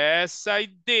 yes, I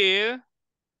did.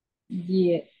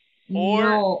 Yeah.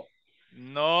 Or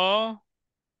no.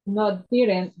 No,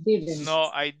 Didn't. no,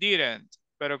 I didn't.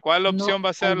 Pero ¿cuál opción va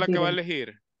a ser la que va a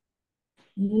elegir?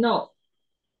 No,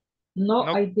 No.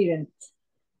 I didn't.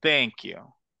 Thank you.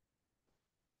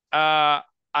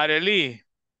 Arely,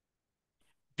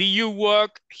 did you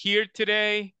work here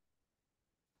today?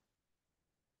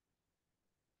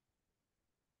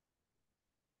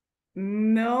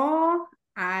 No,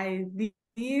 I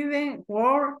didn't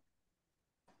work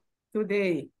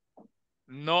today.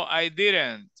 No, I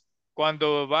didn't.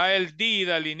 Cuando va el did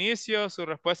al inicio, su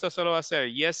respuesta solo va a ser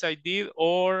yes, I did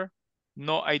or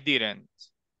no, I didn't.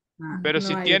 Pero no,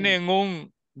 si I tienen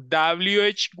un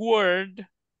WH word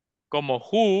como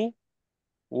who,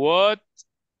 what,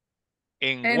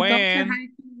 and Entonces when, hay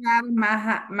que dar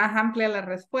más amplia la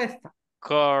respuesta.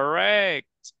 correct.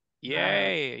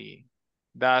 Yay.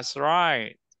 That's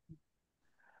right.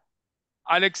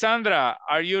 Alexandra,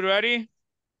 are you ready?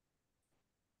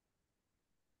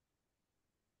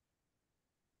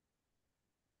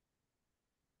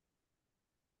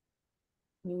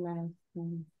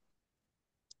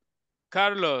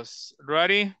 Carlos,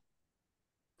 ready?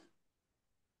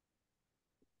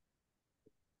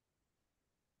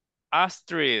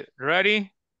 Astrid,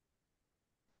 ready?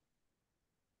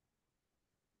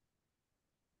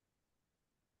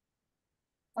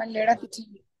 ¿Cuál era?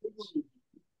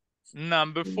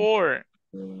 Number 4.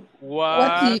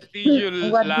 What did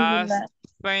you what do you last like?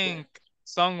 thank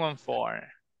someone for?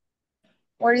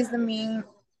 What is the mean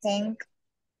thank?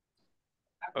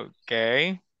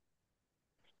 Ok.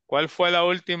 ¿Cuál fue la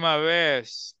última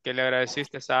vez que le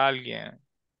agradeciste a alguien?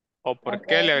 ¿O por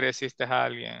qué Okay. le agradeciste a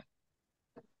alguien?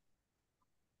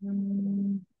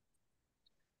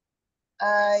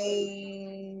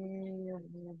 I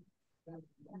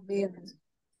did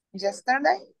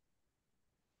yesterday.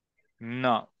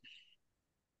 No.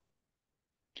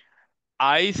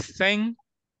 I thank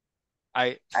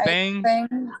I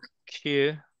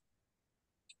you.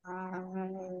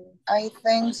 I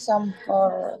thank some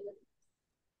for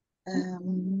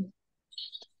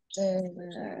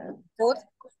the food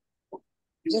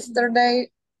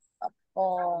yesterday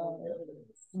for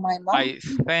my mom. I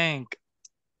thank.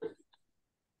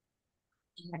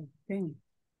 I think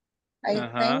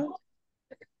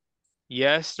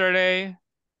Yesterday.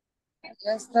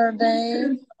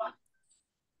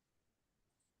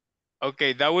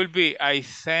 Okay, that will be I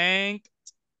thanked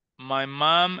my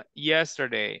mom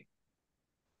yesterday.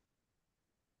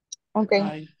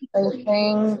 Okay.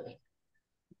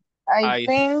 I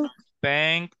think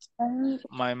thanked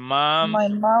my mom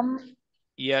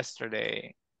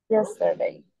yesterday.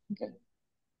 yesterday. Okay.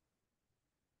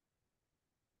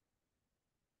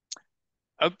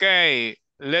 Okay,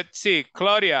 let's see.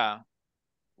 Claudia,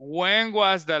 when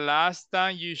was the last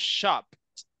time you shopped?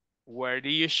 Where do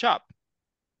you shop?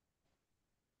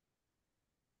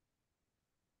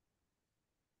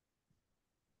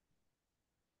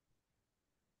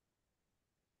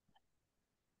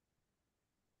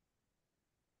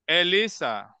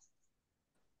 Elisa,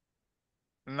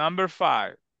 number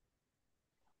 5.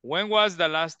 When was the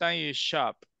last time you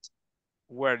shopped?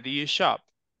 Where do you shop?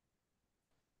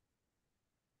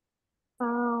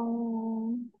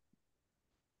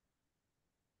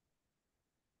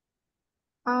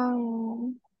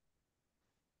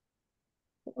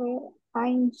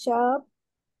 I shop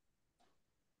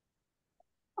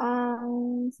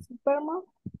supermarket.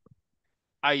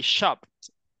 I shopped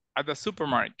at the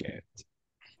supermarket.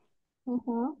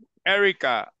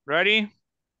 Erica, ready?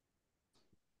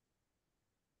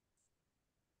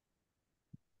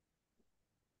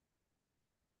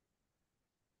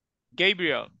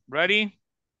 Gabriel, ready?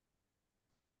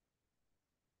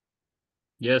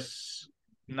 Yes.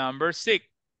 Number 6.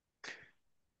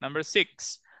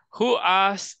 Who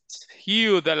asked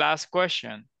you the last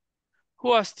question?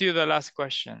 Who asked you the last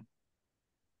question?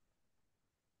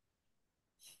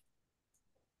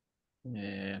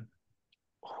 The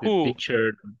Who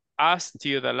teacher. asked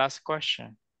you the last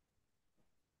question?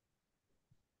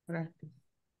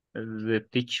 The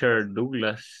teacher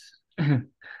Douglas.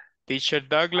 Teacher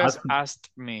Douglas asked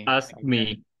me. Asked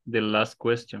me the last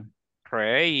question.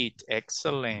 Great,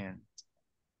 excellent.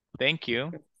 Thank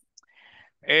you.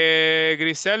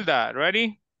 Griselda,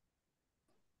 ready?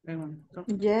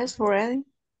 Yes, ready.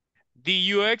 Did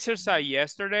you exercise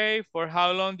yesterday? For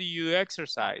how long did you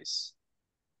exercise?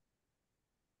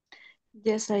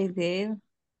 Yes, I did.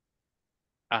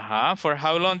 For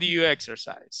how long do you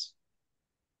exercise?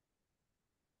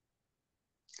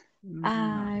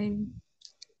 I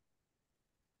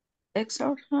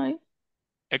exercise.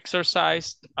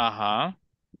 Exercised. How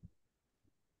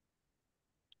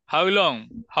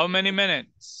long? How many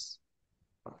minutes?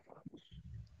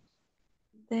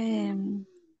 The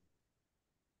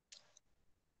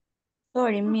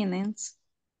 40 minutes.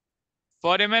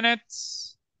 40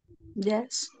 minutes?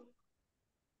 Yes.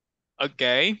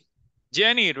 Okay.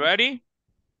 Jenny, ready?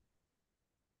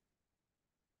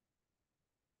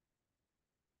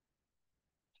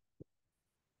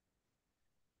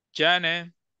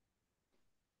 Jenny.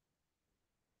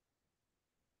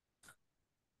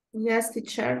 Yes,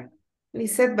 teacher.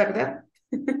 Lisette, ¿verdad?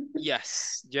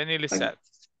 Yes, Jenny Lisette.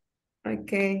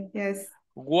 Okay, yes.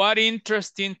 What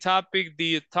interesting topic do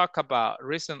you talk about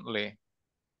recently?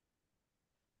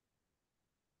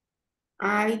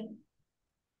 I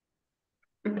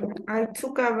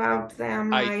talk about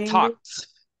I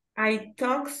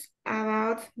talked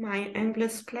about my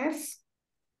English class.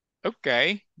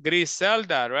 Okay.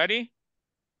 Griselda, ready?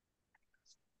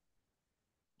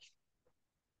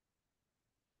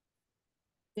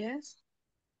 Yes.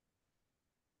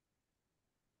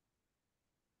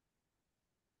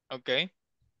 Okay.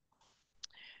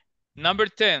 Number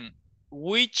 10.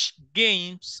 Which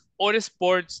games or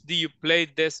sports do you play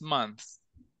this month?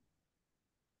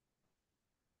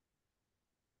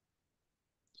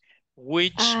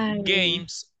 Which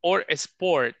games or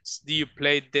sports do you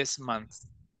play this month?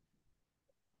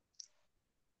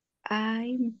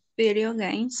 Video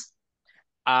games.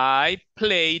 I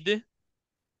played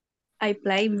I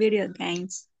play video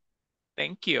games.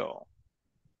 Thank you.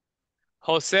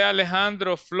 José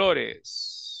Alejandro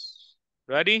Flores.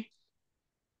 Ready?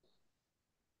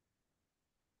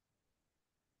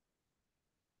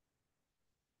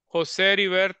 José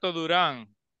Heriberto Durán.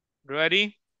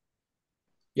 Ready?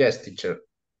 Yes, teacher.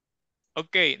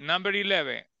 Okay, number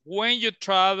 11. When you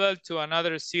travel to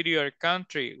another city or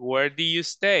country, where do you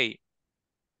stay?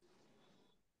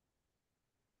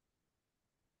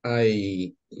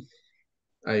 I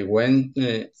went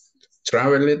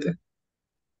traveled.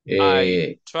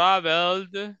 I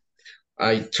traveled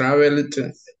I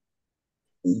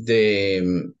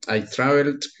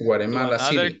traveled to Guatemala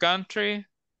another City. country.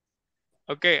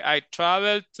 Okay, I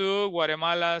traveled to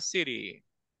Guatemala City.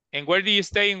 And where do you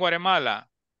stay in Guatemala?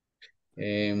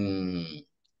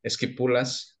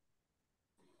 Esquipulas.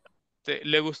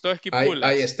 ¿Le gustó I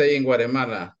Esquipulas? stay in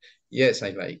Guatemala. Yes,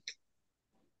 I like.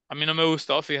 A mí no me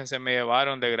gustó, fíjense, me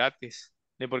llevaron de gratis.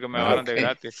 Ni porque me llevaron de Okay.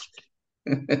 gratis.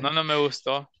 No me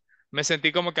gustó. Me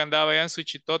sentí como que andaba allá en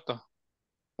Suchitoto.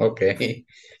 Okay.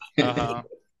 Ajá.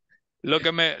 Lo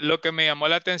que me llamó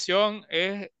la atención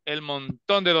es el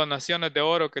montón de donaciones de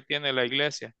oro que tiene la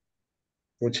iglesia.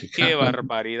 Puchica. Qué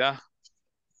barbaridad.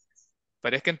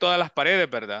 Pero es que en todas las paredes,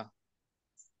 ¿verdad?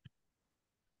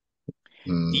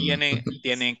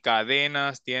 Tienen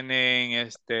cadenas, tienen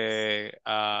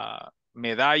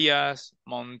medallas,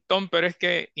 montón, pero es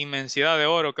que inmensidad de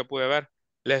oro que pude ver.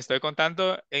 Les estoy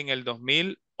contando en el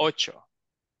 2008.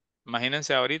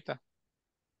 Imagínense ahorita.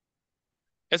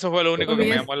 Eso fue lo único que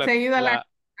me llamó Hubiese ido a la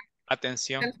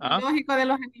atención. el ¿Ah? zoológico de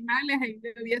los animales y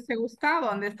me hubiese gustado,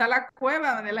 donde está la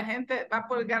cueva, donde la gente va a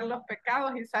purgar los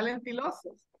pecados y salen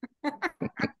filosos.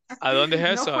 ¿A dónde es No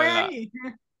eso? fue ahí.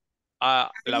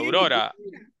 A la Ahí en Aurora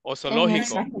Esquipula. o En el zoológico.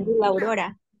 Safari La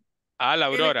Aurora. A la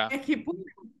En Aurora.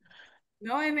 Esquipula.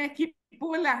 No, en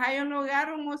Esquipulas hay un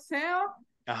lugar, un museo,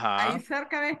 ahí Ajá.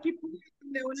 cerca de Esquipulas,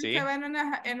 donde uno Sí. se va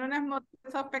en unas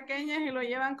motos pequeñas y lo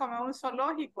llevan como a un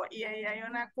zoológico. Y ahí hay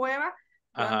una cueva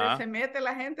donde Ajá. se mete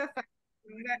la gente,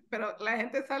 pero la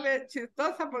gente sale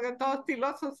chistosa porque todos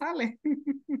estilosos salen.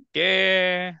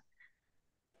 ¿Qué?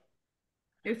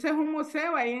 Ese es un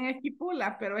museo ahí en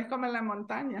Esquipulas, pero es como en la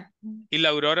montaña. ¿Y la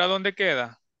Aurora dónde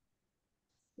queda?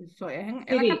 Eso es en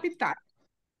la capital.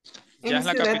 Ya es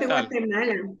la Ciudad de capital.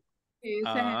 Guatemala. Sí, ese es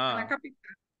en la Ah.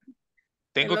 capital. El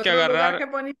Tengo que otro lugar agarrar. que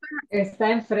bonito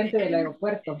Está enfrente del es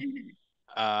aeropuerto.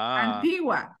 Ah.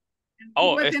 Antigua.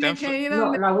 Oh, Antigua tiene que ir No,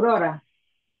 donde la Aurora.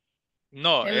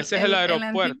 No, ese es el el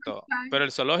antiguo aeropuerto. está Pero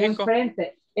el zoológico.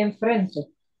 Enfrente.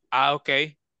 Ah, ok.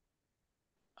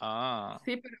 Ah.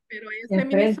 Sí, pero ese mini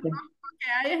Enfrente. zoológico que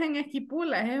hay es en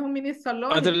Esquipulas, es un mini Otro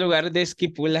zoológico. lugar de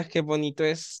Esquipulas que bonito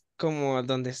es como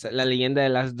donde está la leyenda de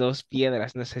las dos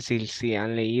piedras. No sé si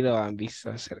han leído o han visto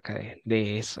acerca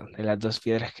de eso, de las dos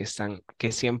piedras que están,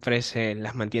 que siempre se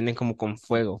las mantienen como con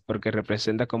fuego, porque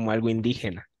representa como algo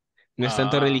indígena. No es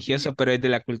tanto Ah. religioso, pero es de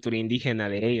la cultura indígena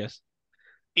de ellos.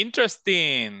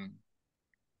 Interesting.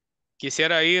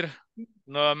 Quisiera ir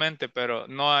nuevamente, pero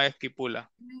no a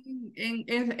Esquipula.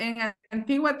 En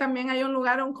Antigua también hay un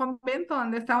lugar, un convento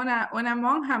donde está una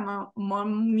monja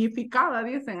momificada,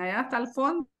 dicen, allá está el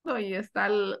fondo y está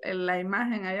la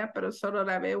imagen allá, pero solo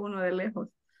la ve uno de lejos.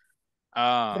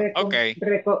 Ah, ok.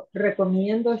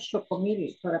 Recomiendo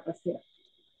Chocomil para pasear.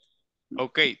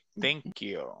 Ok, thank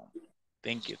you.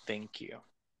 Thank you, thank you.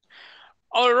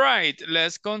 All right,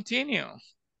 let's continue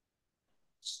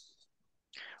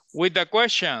with the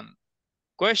question.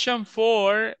 Question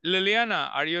 4,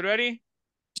 Liliana, are you ready?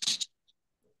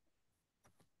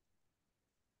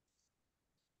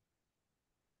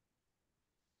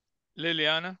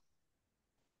 Liliana.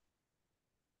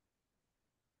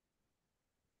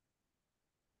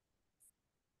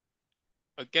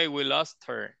 Okay, we lost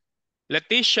her.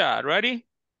 Leticia, ready?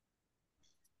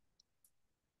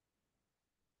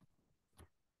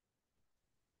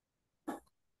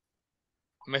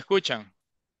 ¿Me escuchan?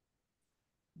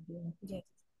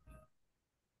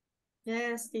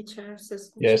 Yes, teacher.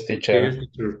 Yes,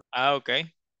 teacher. Ah,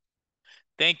 okay.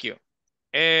 Thank you.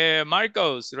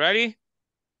 Marcos, ready?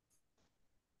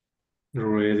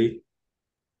 Ready.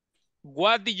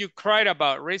 What did you cry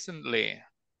about recently?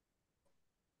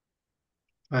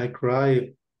 I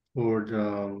cried for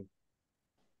the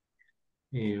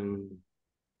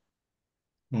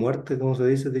muerte, ¿cómo se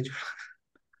dice, teacher?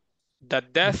 The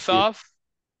death of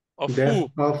Death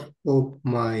who? of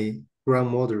my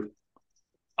grandmother.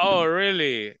 Oh,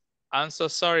 really? I'm so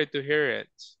sorry to hear it.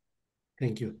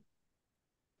 Thank you.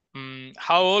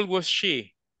 How old was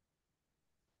she?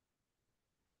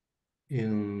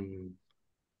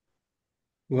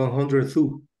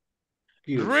 102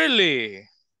 years. Really?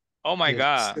 Oh my Yes.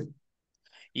 God.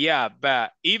 Yeah,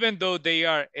 but even though they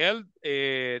are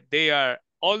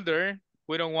older,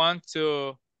 we don't want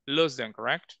to lose them,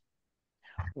 correct?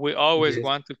 We always Yes.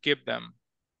 want to keep them.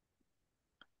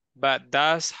 But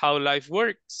that's how life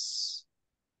works.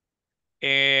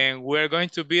 And we're going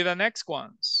to be the next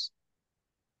ones.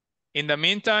 In the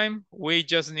meantime, we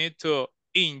just need to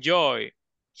enjoy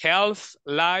health,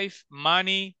 life,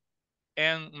 money,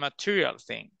 and material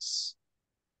things.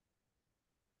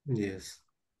 Yes.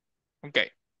 Okay.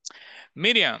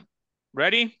 Miriam,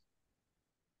 ready?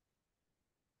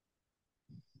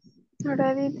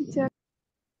 Ready, teacher.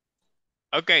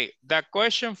 Okay, the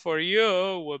question for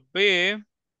you would be,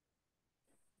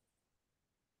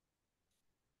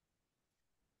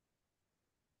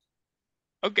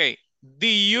 okay, did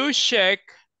you check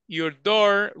your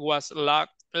door was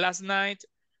locked last night?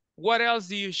 What else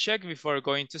do you check before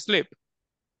going to sleep?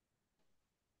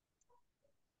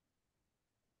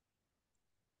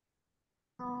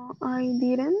 I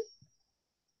didn't.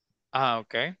 Ah,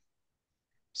 okay.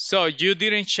 So you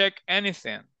didn't check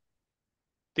anything,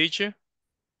 did you?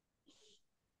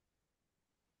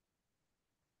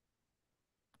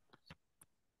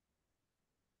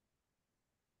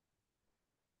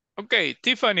 Okay,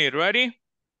 Tiffany, ready?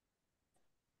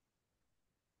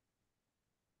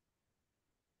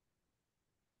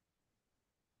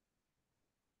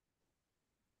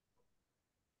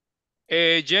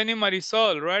 Jenny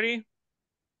Marisol, ready?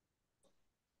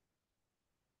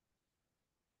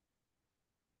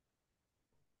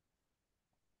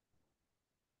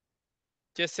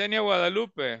 Yesenia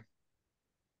Guadalupe.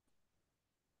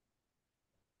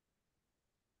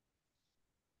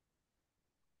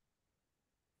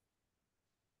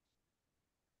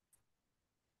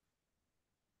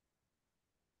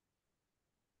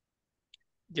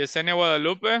 Yesenia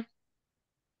Guadalupe.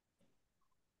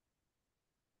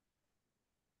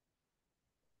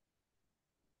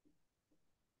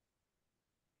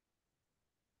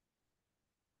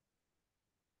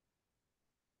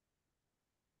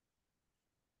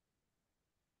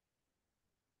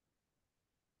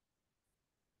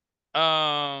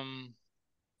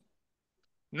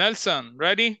 Nelson,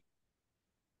 ready?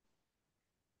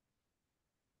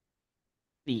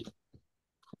 Sí.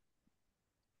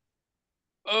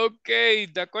 Okay,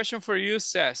 the question for you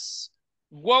says,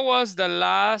 what was the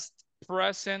last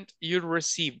present you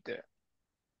received?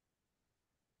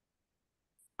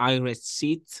 I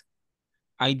received.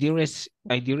 I did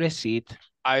receive.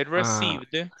 I Uh,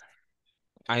 received.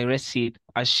 I received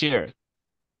a share.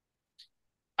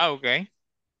 Okay.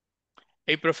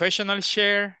 A professional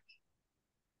share.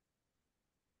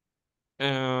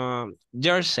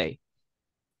 Jersey.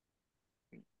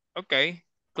 Okay.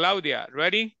 Claudia,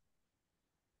 ready?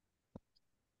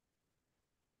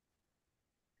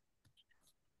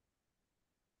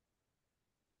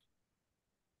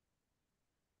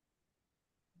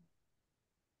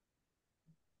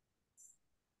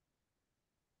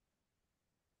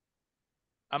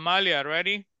 Amalia,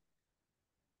 ready?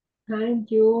 Can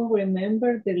you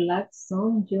remember the last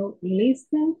song you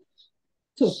listened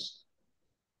to?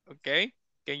 Okay.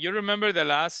 Can you remember the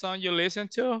last song you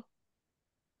listened to?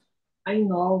 I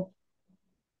know.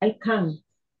 I can't.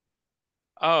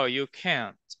 Oh, you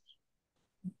can't.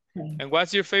 Okay. And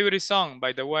what's your favorite song,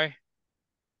 by the way?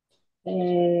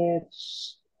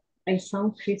 I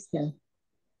sound Christian.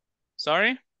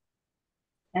 Sorry?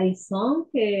 I sound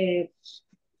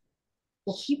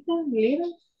poquito,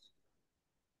 little.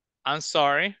 I'm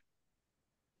sorry.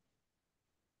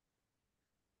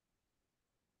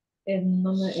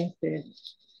 No,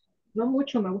 no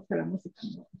mucho me gusta la música.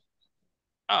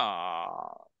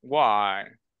 No. Why?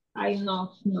 I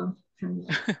know, no.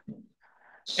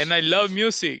 And I love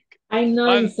music. I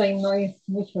know,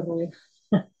 mucho ruido.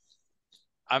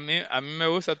 A mí me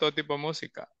gusta todo tipo de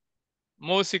música.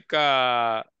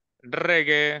 Música,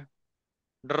 reggae,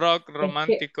 rock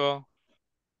romántico.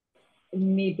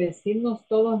 Mis vecinos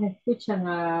todos escuchan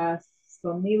a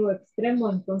sonido extremo,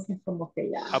 entonces como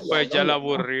que ya. Pues ya la no.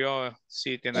 aburrió.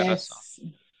 Sí, tiene razón.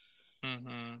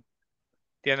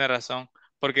 Tiene razón.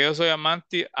 Porque yo soy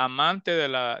amante de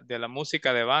la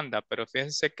música de banda, pero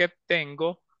fíjense que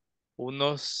tengo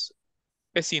unos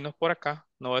vecinos por acá,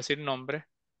 no voy a decir nombre,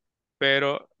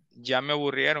 pero ya me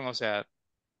aburrieron, o sea,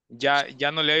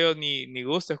 ya no le doy ni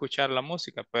gusto escuchar la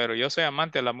música, pero yo soy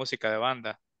amante de la música de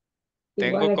banda.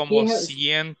 Igual Tengo aquí como es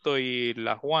 100 y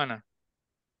la Juana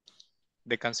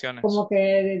de canciones. como que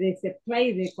de ese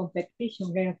play de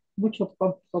competition, que es mucho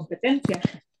competencia.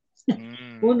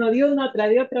 Uno de uno, otro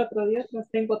de otro, otro de otro.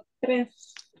 Tengo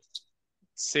 3.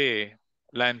 Sí,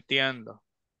 la entiendo.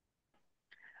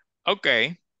 Ok.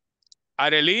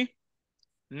 Arely,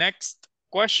 next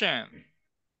question.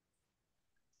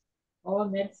 Oh,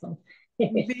 Nelson.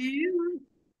 Did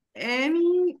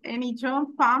any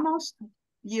John famous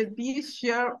this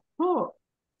year? Oh.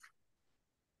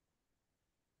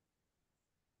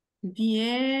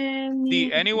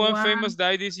 Did anyone famous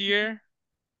die this year?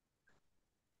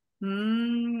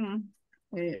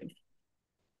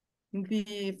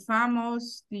 The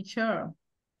famous teacher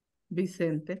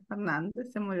Vicente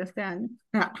Fernández se murió este año.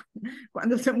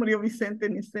 ¿Cuándo se murió Vicente?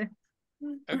 Ni sé.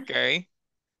 Okay.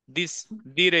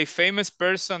 Did a famous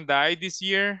person die this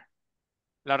year?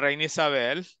 La reina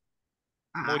Isabel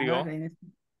murió.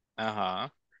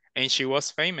 Ajá. And she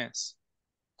was famous.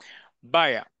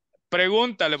 Vaya.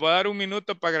 Pregunta, le voy a dar un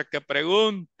minuto para que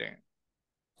pregunten.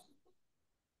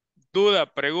 Duda,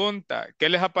 pregunta, ¿qué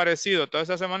les ha parecido? Toda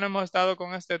esta semana hemos estado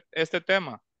con este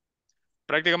tema.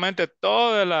 Prácticamente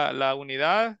toda la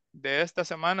unidad de esta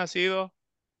semana ha sido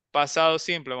pasado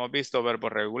simple. Hemos visto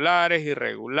verbos regulares,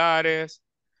 irregulares,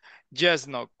 yes,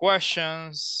 no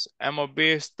questions. Hemos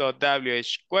visto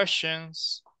WH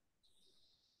questions.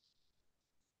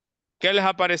 ¿Qué les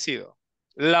ha parecido?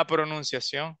 La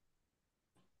pronunciación.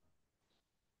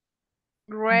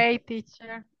 Great,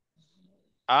 teacher.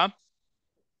 ¿Ah?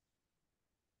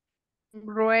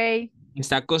 Great.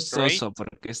 Está costoso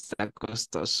porque está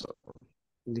costoso.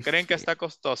 ¿Creen que está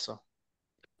costoso?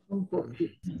 Un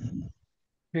poquito.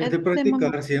 Es de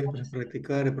practicar siempre,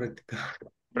 practicar y practicar.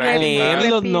 A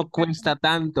leerlo no cuesta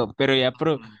tanto, pero ya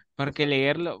porque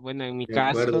leerlo, bueno, en mi De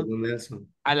acuerdo caso, con eso.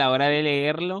 a la hora de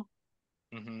leerlo,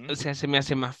 Ujú. o sea, se me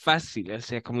hace más fácil, o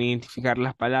sea, como identificar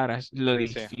las palabras. Lo Sí.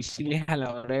 difícil es a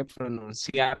la hora de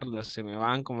pronunciarlo, se me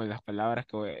van como las palabras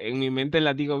que en mi mente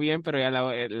las digo bien, pero ya a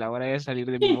la hora de salir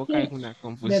de mi boca es una Me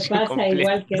confusión pasa completa.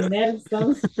 igual que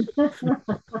Nelson.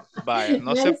 Vaya,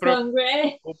 no se Nelson,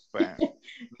 güey. preocupen.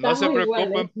 No se Estamos preocupen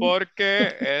iguales.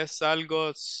 porque es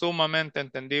algo sumamente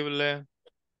entendible,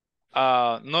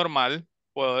 normal,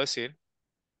 puedo decir.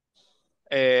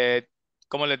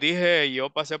 Como les dije, yo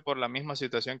pasé por la misma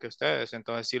situación que ustedes,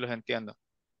 entonces sí los entiendo.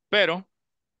 Pero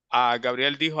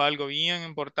Gabriel dijo algo bien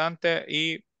importante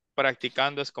y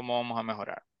practicando es como vamos a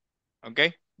mejorar. ¿Ok?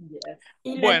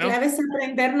 Y la Bueno. clave es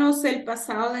aprendernos el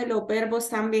pasado de los verbos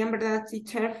también, ¿verdad,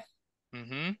 teacher?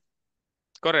 Ujú.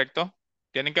 Correcto.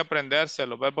 Tienen que aprenderse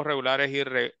los verbos regulares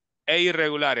e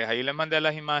irregulares. Ahí les mandé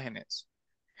las imágenes.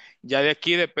 Ya de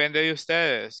aquí depende de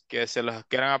ustedes que se los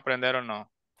quieran aprender o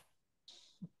no.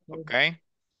 ¿Ok?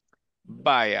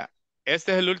 Vaya.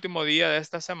 Este es el último día de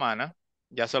esta semana.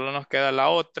 Ya solo nos queda la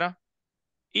otra.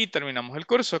 Y terminamos el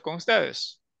curso con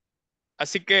ustedes.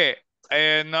 Así que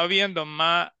no habiendo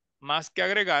más que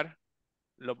agregar,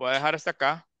 lo voy a dejar hasta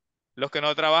acá. Los que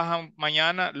no trabajan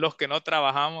mañana, los que no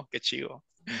trabajamos, qué chivo.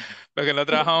 Los que no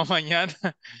trabajamos mañana,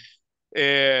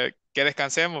 que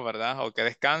descansemos, ¿verdad? O que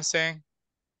descansen.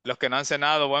 Los que no han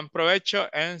cenado, buen provecho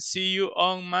and see you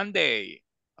on Monday.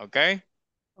 ¿Ok?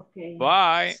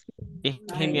 Bye. Es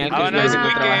genial que Have a ustedes nice no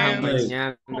trabajan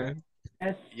weekend. mañana.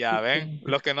 Ya ven,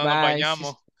 los que no nos Bye.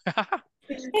 bañamos.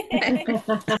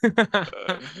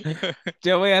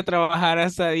 Yo voy a trabajar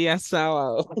hasta día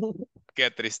sábado. Qué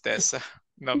tristeza.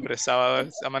 No, hombre, sábado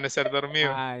es amanecer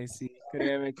dormido. Ay, sí,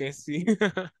 créeme que sí.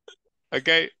 Ok,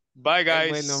 bye guys.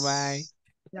 Bueno, bye.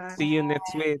 See you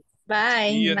next week. See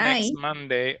Bye. you next Bye.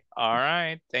 Monday. All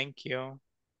right, thank you.